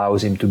that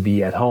allows him to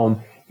be at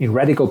home in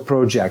radical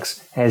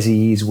projects as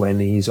he is when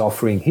he is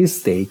offering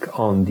his take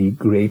on the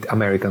great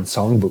American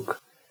songbook.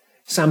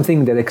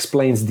 Something that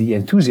explains the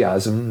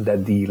enthusiasm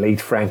that the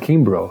late Frank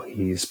Kimbrough,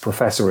 his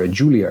professor at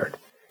Juilliard,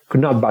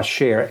 could not but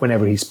share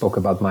whenever he spoke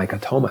about Micah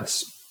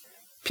Thomas.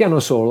 Piano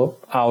Solo,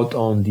 out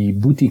on the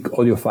boutique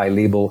audiophile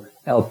label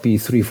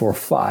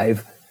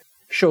LP345,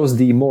 shows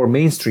the more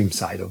mainstream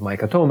side of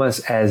Micah Thomas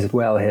as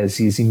well as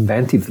his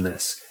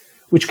inventiveness,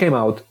 which came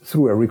out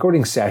through a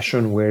recording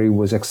session where he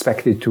was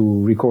expected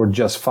to record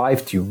just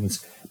 5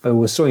 tunes, but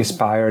was so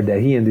inspired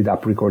that he ended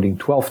up recording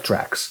 12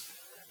 tracks.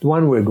 The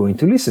one we're going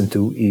to listen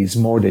to is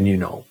More Than You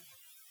Know.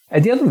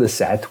 At the end of the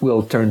set,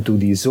 we'll turn to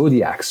the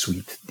Zodiac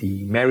Suite,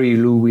 the Mary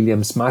Lou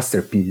Williams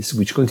masterpiece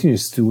which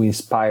continues to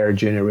inspire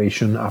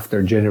generation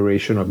after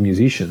generation of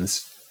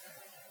musicians.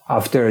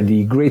 After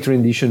the great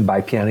rendition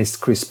by pianist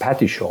Chris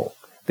Patishall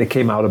that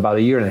came out about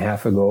a year and a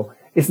half ago,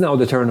 it's now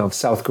the turn of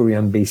South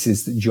Korean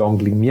bassist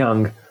Jong-Lim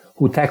Myung,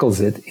 who tackles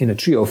it in a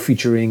trio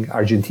featuring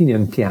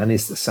Argentinian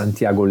pianist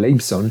Santiago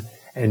Leibson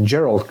and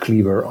Gerald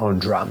Cleaver on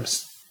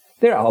drums.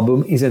 Their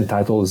album is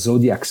entitled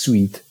Zodiac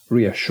Suite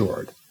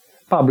Reassured,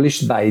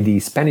 published by the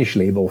Spanish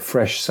label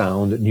Fresh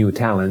Sound New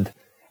Talent,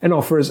 and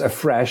offers a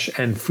fresh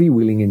and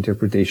freewheeling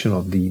interpretation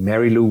of the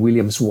Mary Lou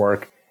Williams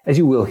work, as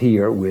you will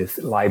hear with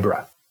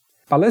Libra.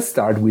 But let's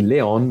start with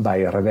Léon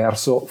by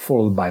Reverso,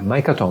 followed by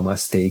Micah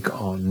Thomas' take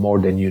on More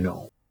Than You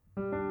Know.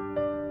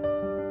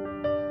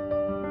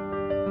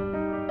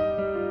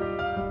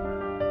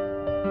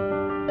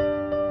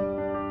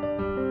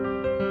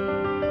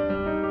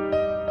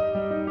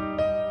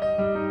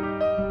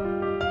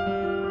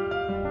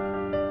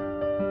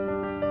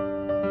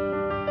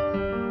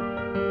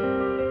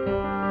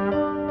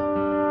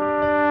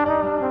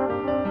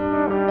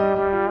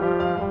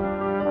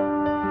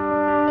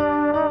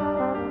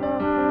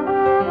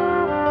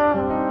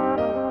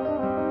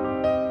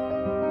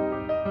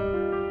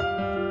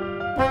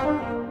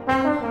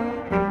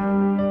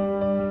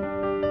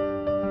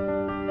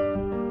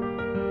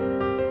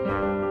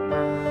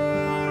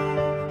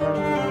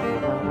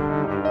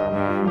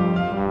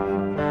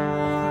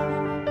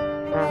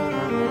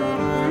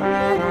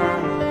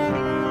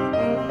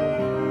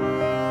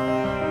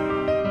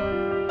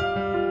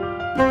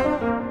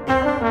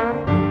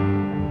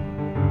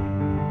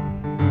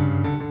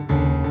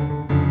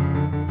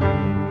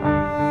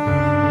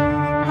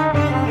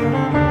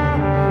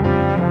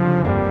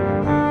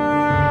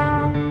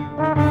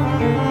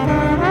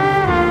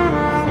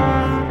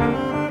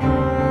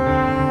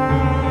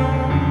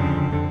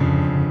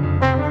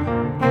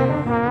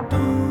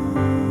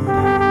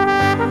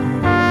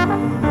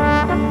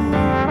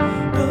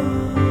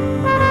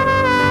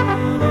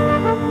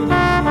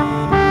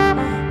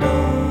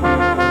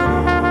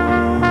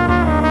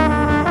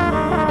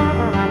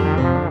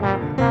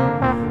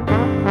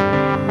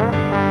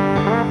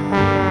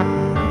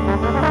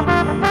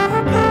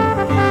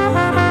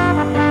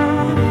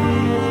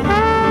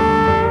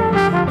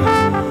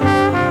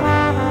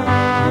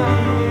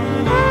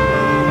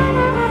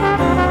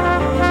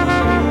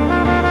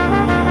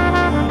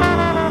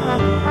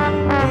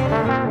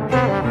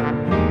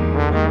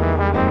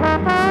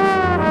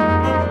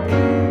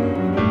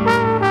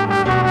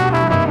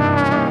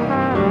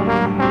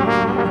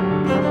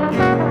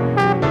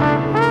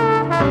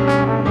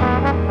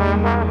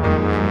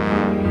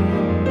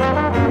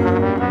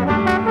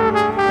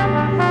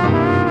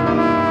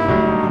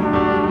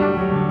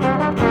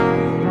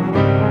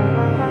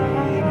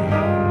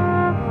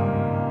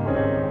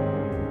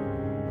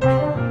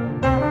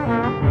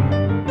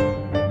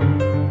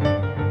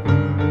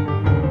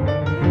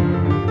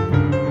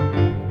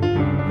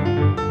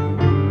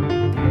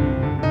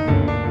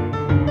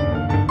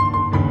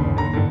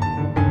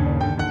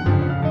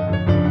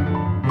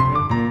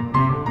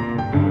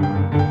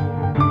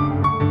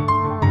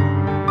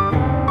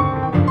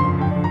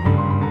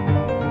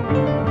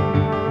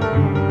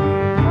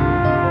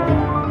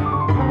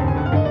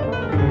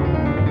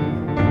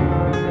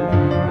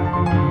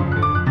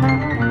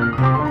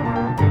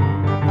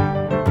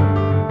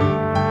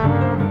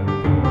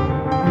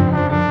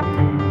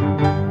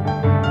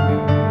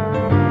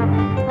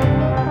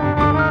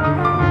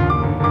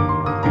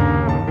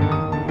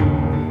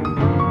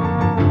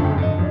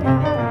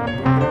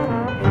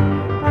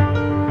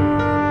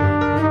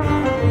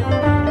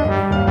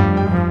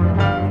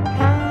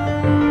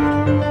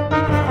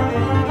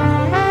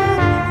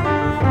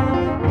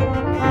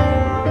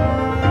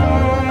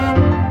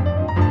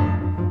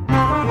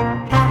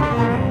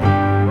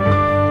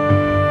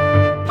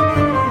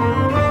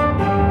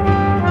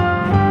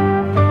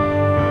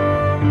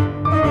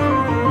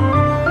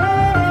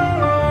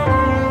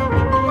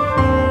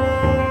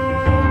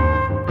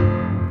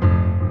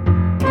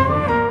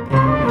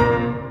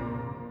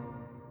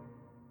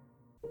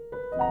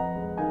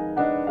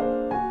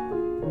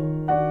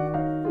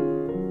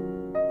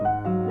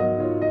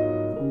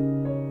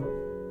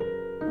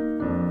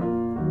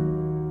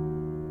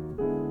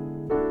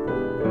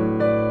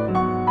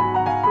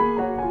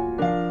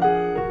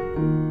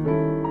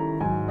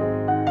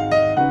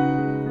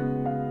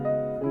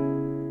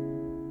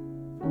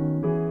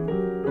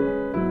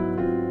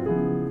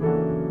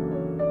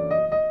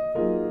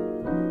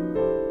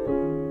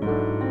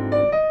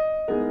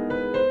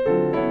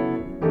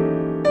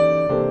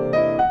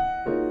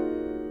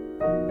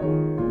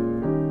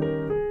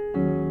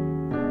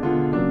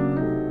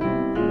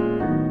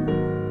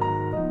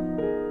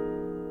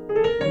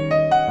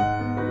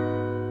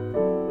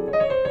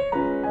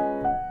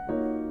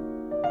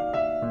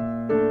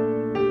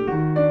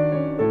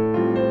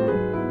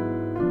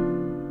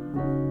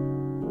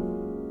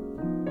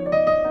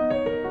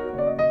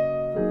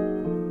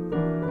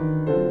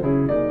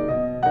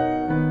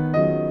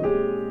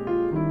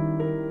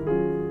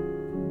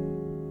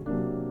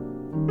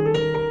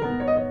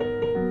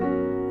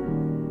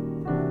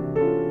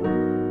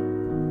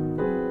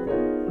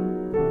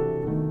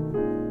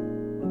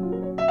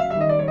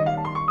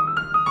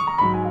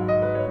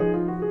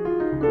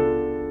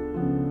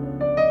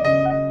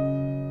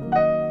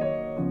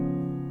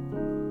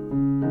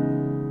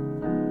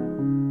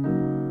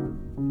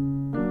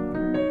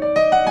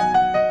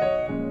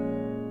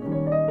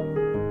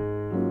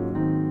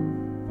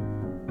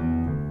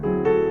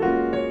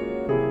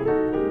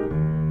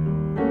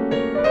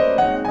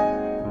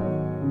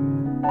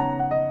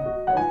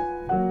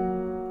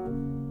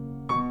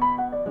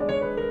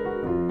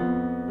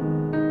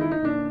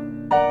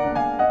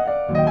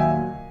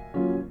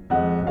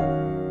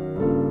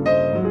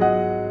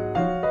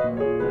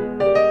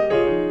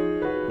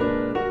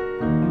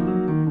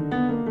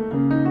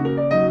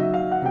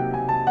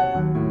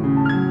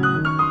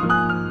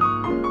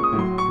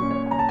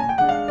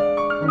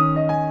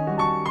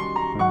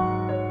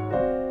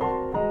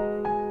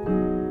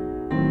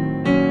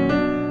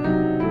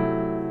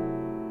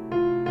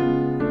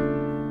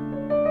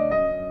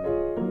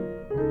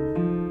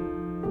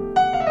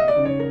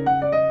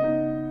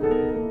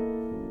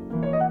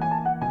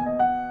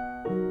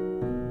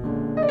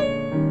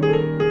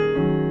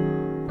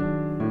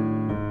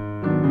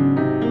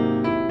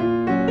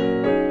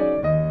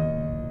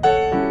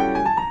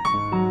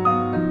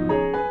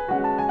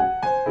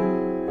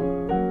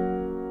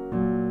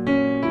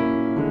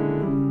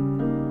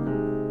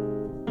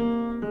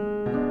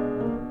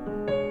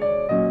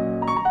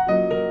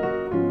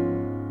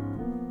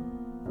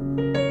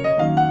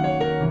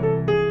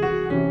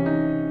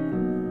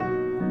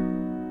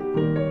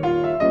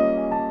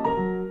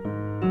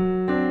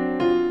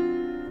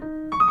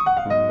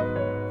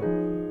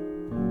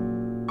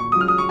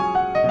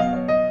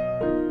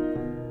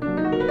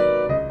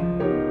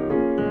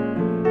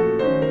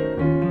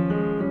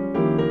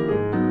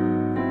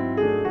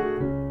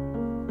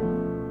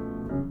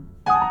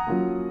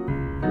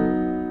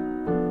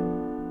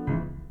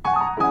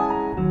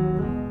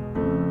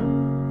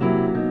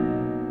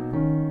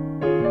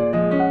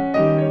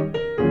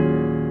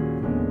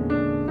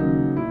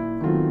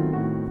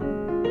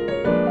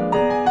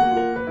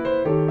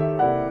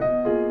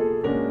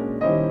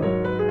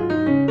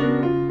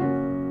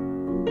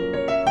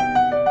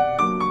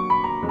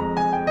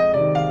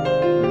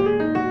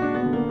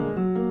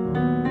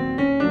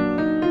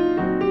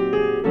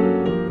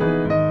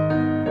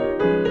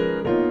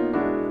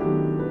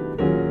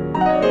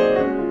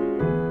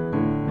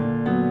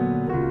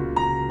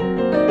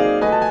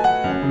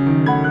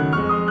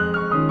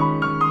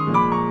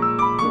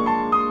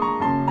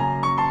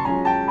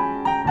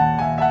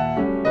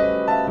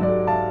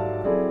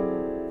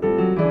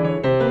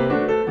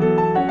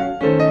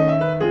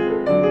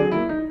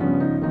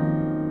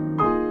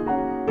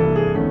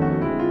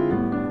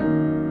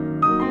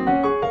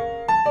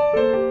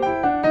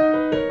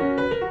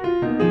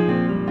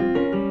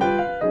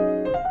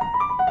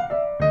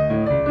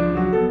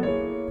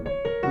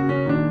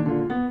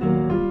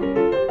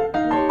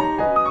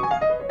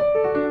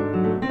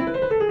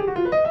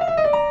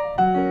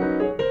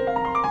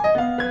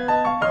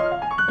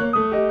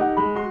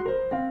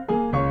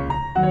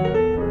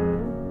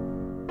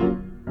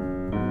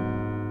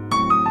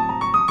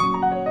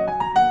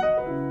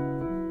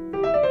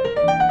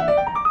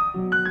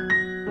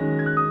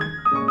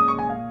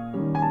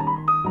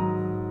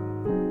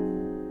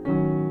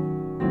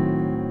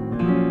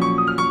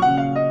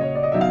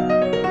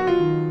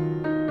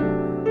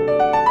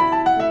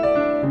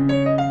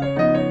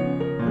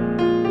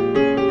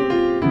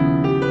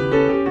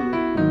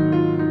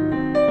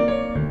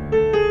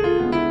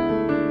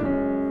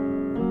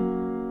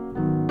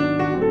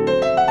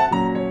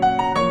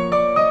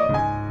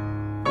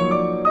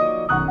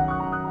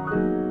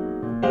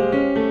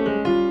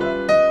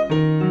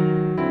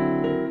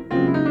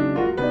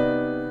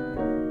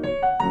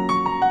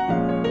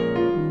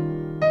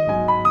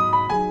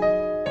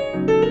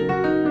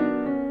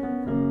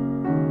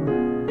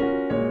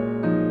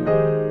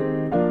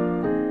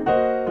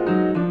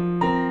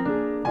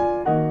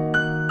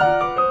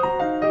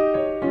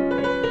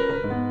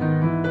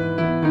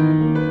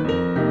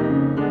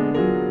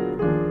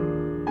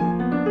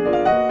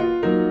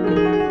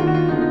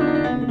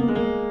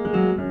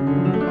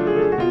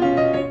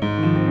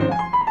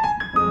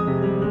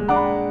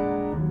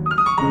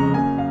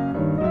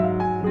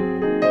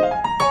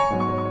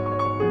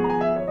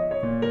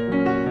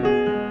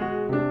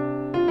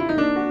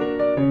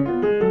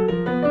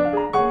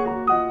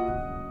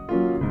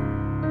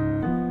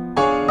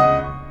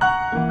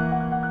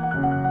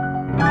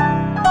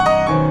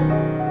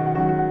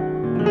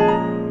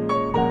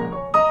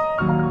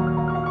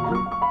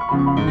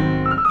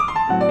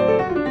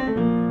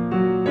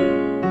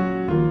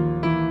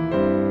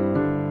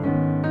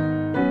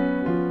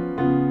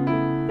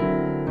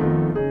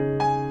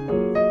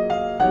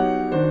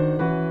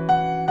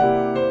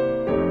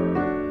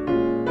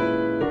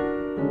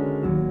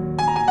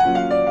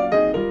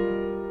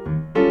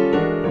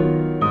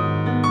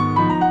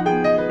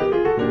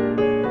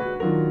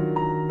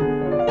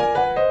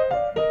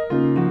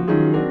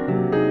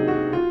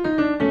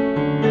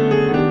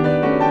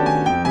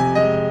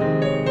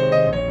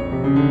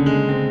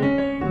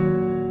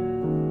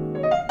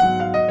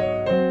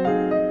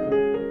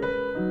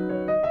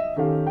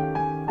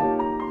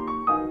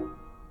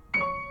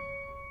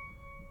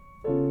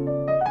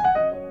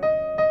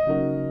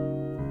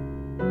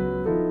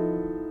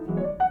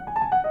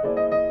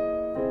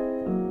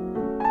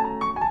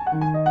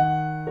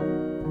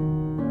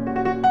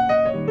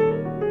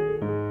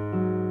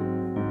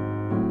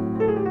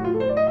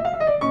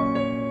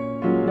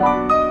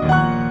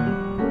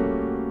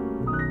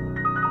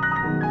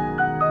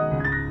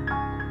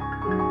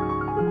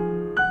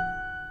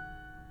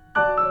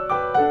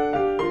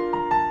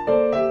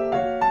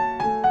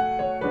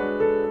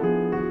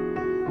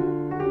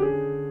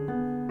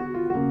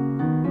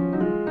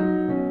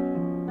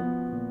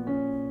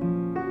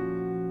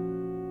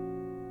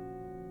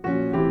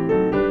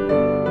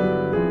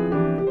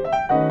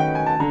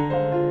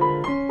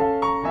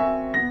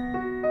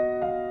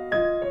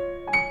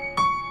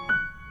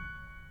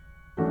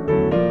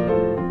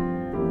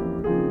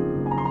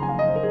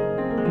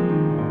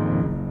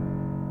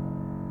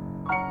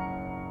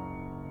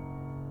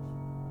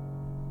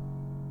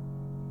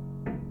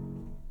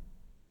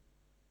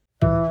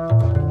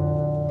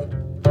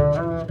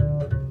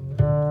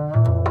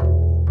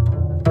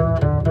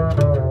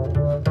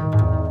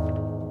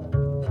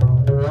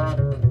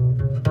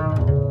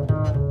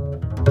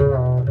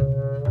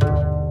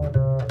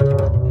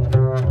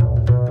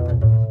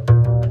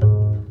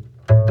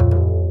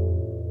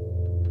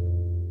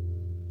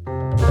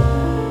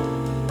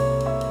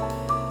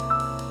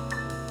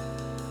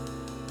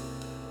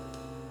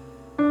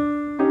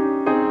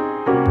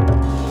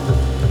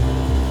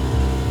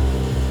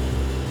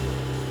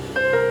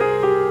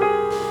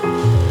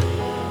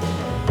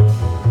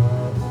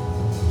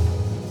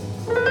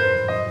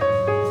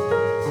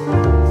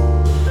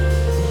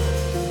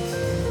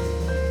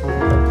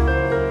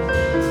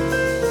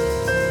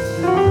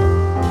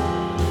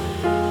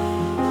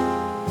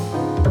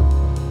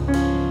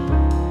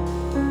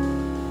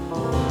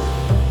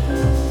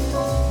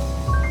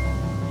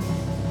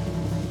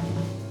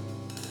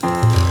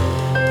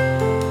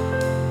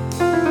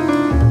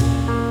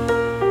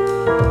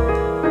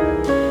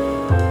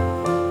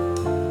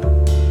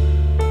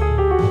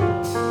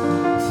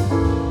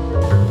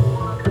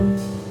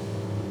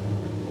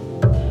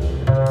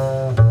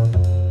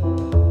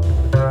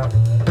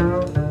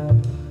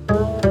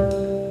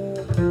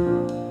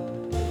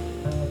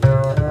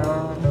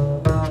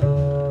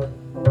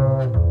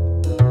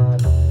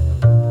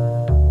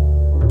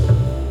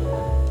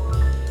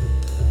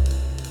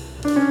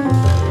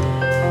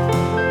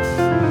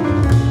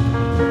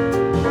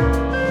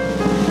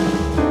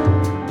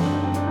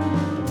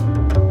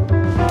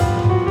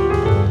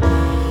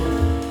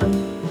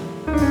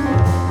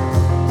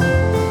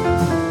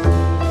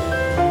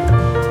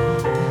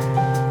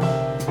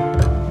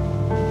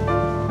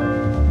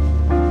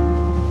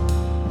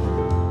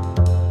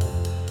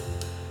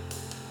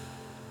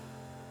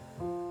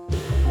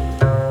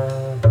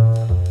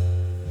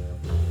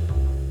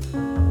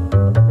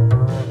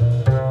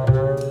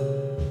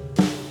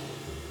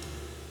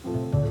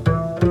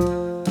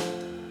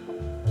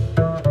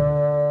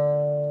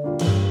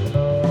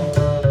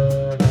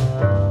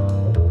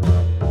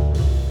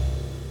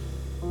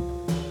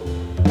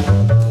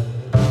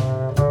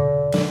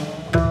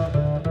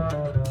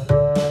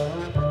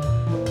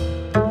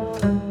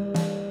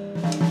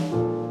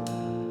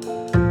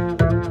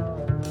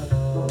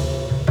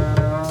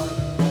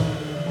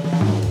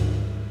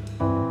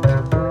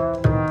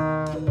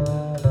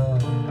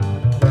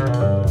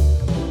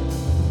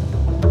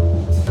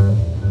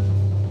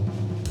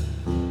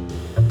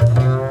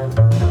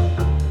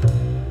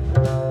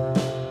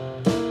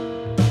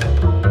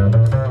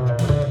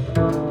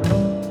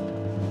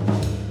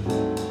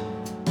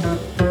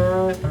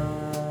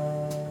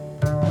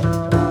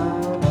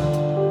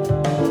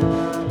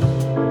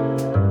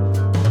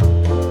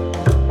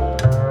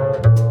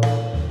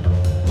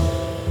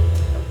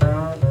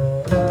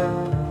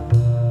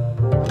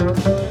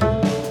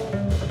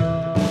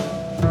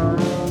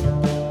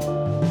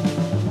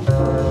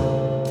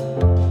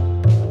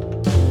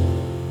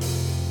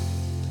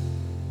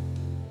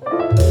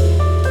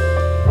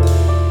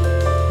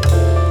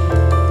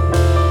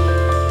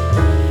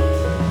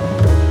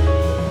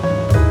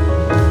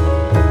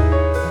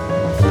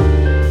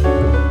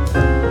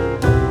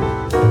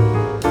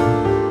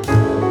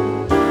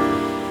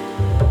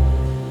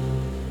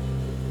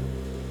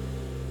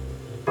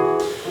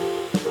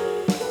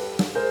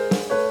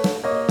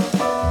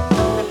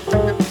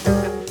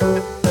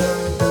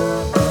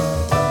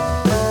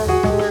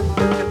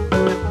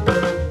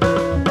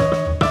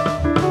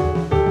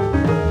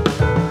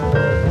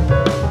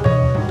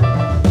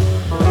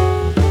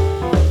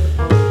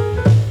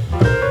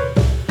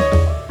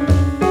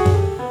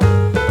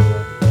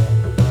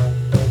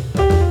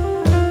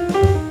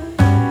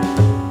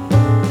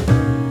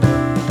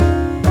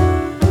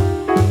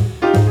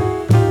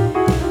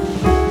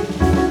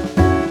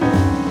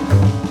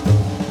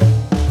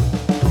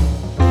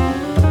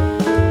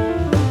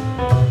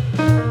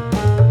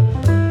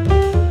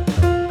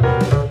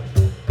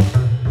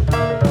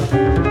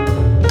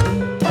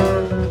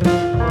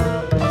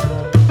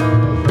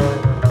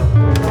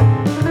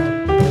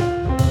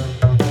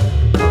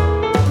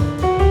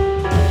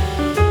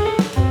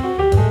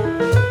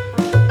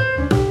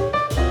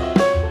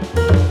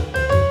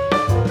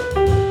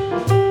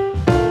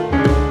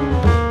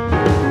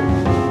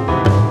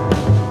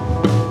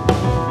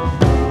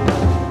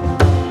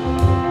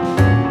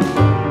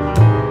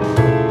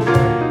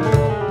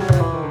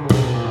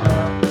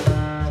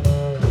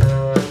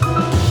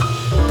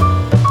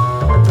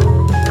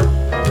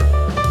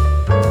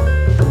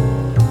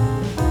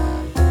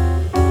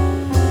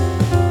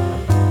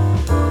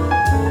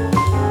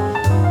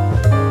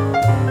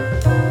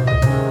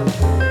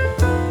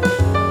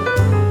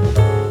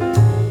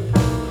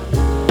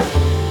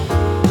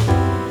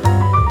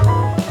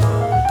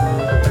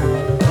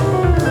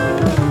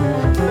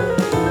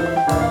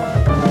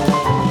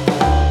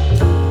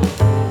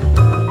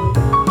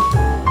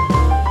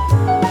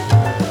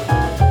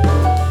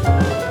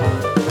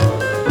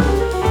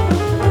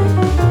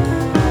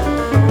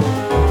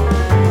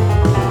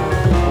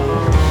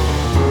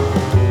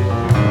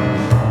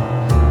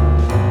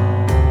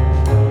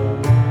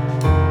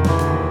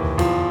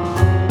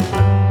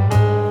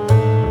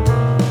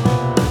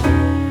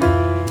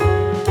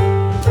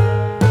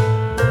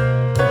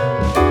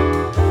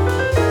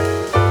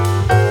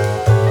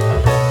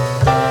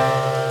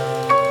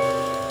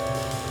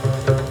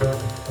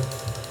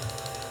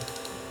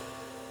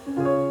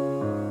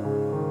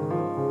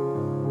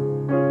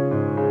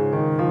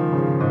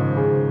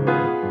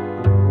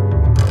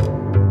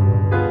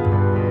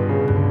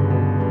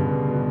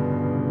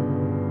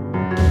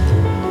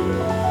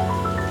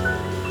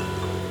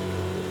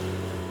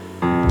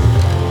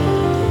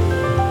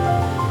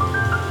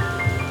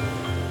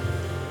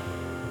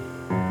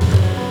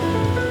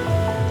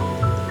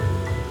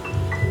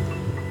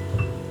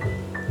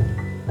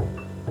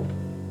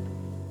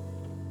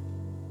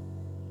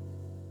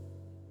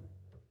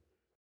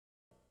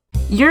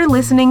 You're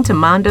listening to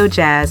Mondo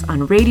Jazz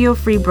on Radio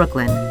Free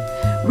Brooklyn.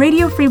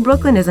 Radio Free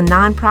Brooklyn is a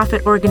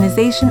nonprofit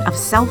organization of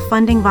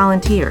self-funding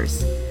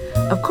volunteers.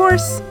 Of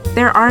course,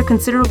 there are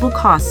considerable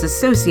costs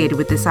associated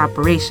with this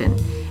operation,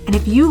 and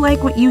if you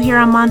like what you hear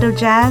on Mondo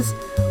Jazz,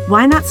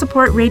 why not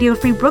support Radio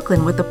Free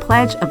Brooklyn with a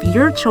pledge of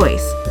your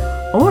choice,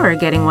 or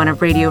getting one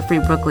of Radio Free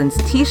Brooklyn's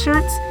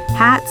t-shirts,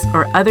 hats,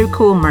 or other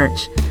cool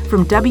merch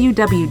from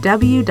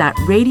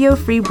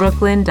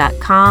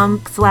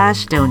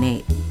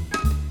www.radiofreebrooklyn.com/donate.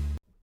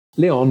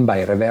 Leon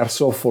by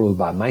Reverso, followed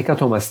by Micah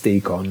Thomas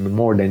take on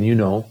More Than You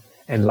Know,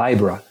 and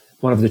Libra,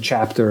 one of the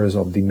chapters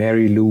of the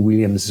Mary Lou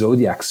Williams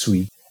Zodiac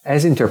Suite,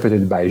 as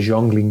interpreted by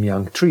Zhong Ling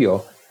Yang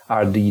Trio,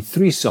 are the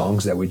three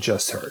songs that we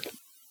just heard.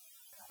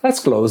 Let's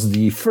close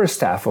the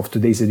first half of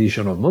today's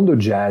edition of Mondo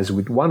Jazz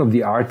with one of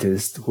the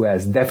artists who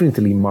has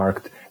definitely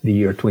marked the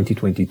year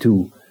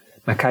 2022,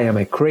 Makaya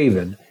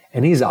McCraven,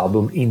 and his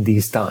album In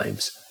These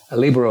Times, a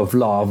labor of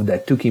love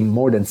that took him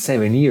more than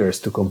 7 years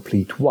to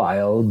complete,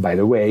 while, by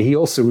the way, he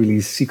also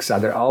released 6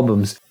 other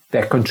albums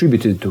that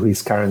contributed to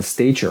his current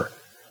stature,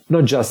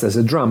 not just as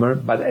a drummer,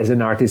 but as an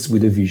artist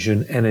with a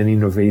vision and an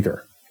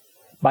innovator.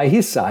 By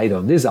his side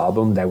on this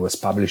album, that was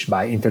published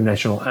by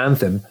International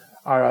Anthem,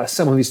 are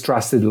some of his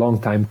trusted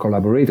longtime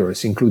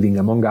collaborators, including,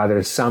 among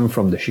others, some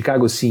from the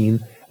Chicago scene,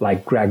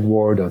 like Greg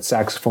Ward on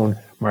saxophone,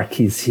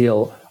 Marquise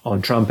Hill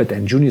on trumpet,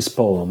 and Junius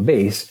Paul on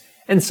bass,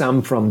 and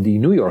some from the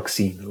New York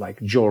scene,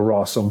 like Joel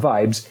Ross on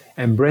vibes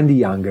and Brandy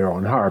Younger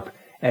on harp,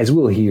 as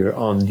we'll hear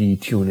on the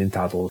tune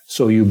entitled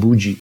Soyu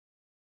Buji.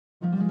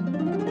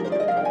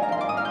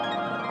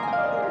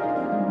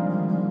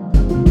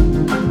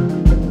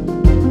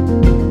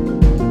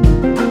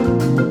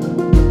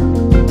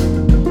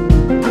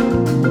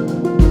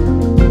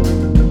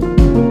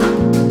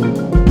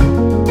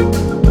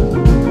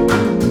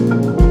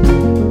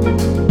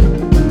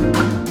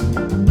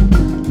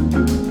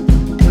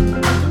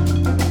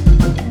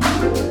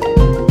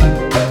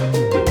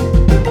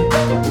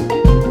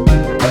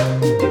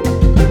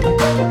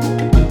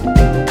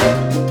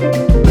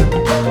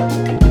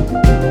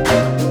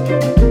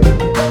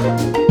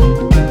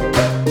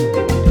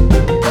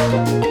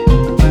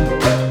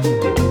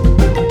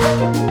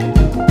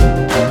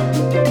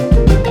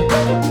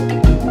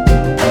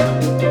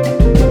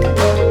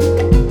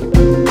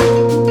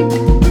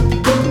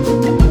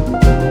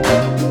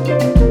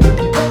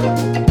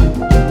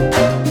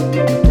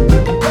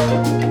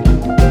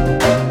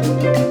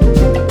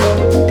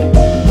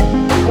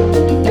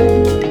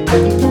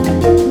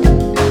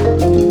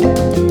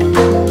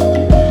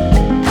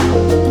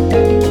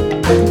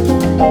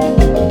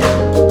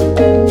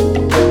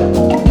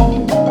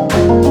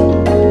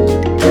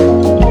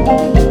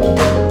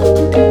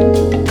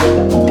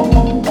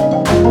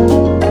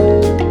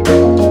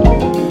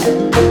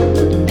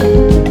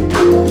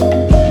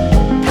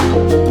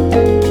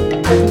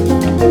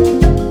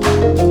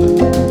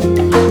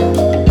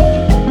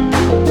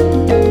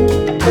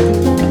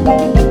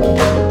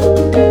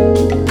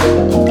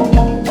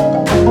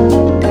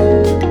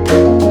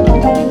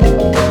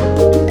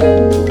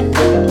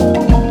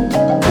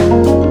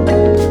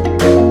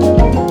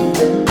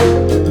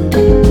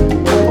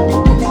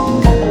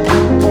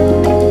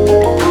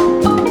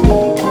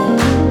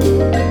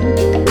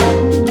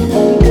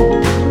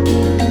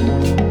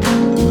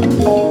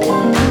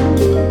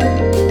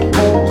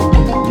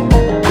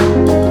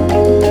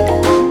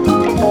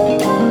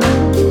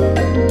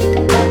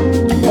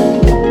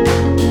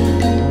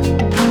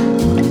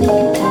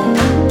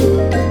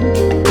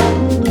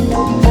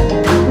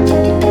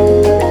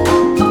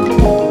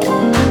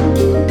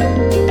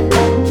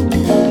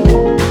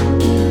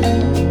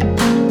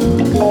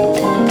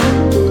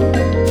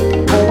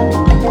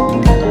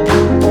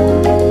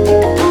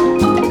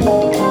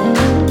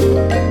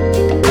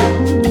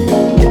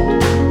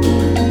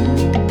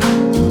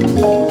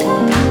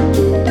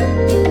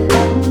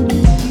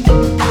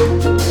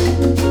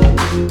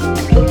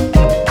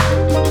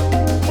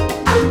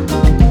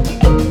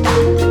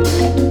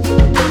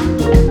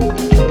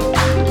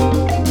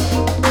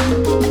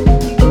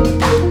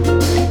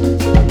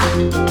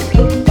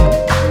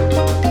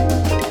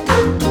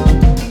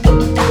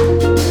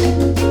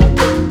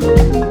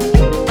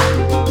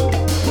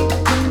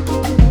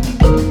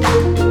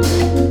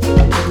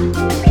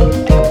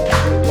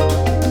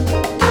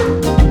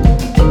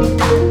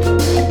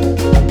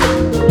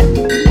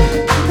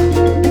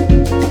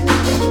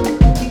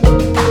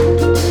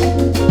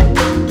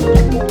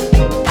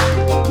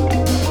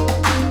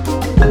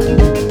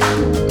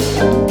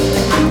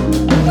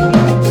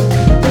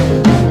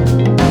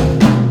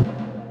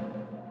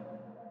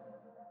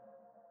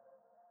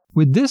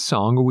 With this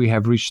song, we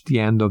have reached the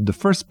end of the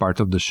first part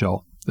of the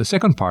show. The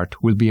second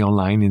part will be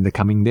online in the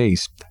coming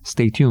days.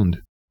 Stay tuned.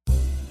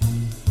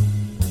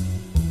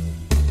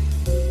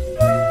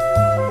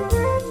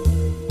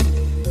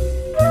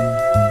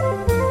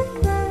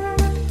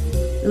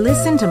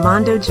 Listen to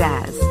Mondo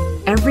Jazz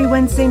every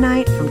Wednesday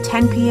night from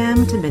 10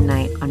 p.m. to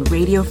midnight on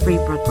Radio Free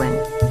Brooklyn.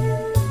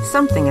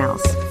 Something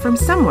else from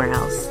somewhere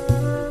else.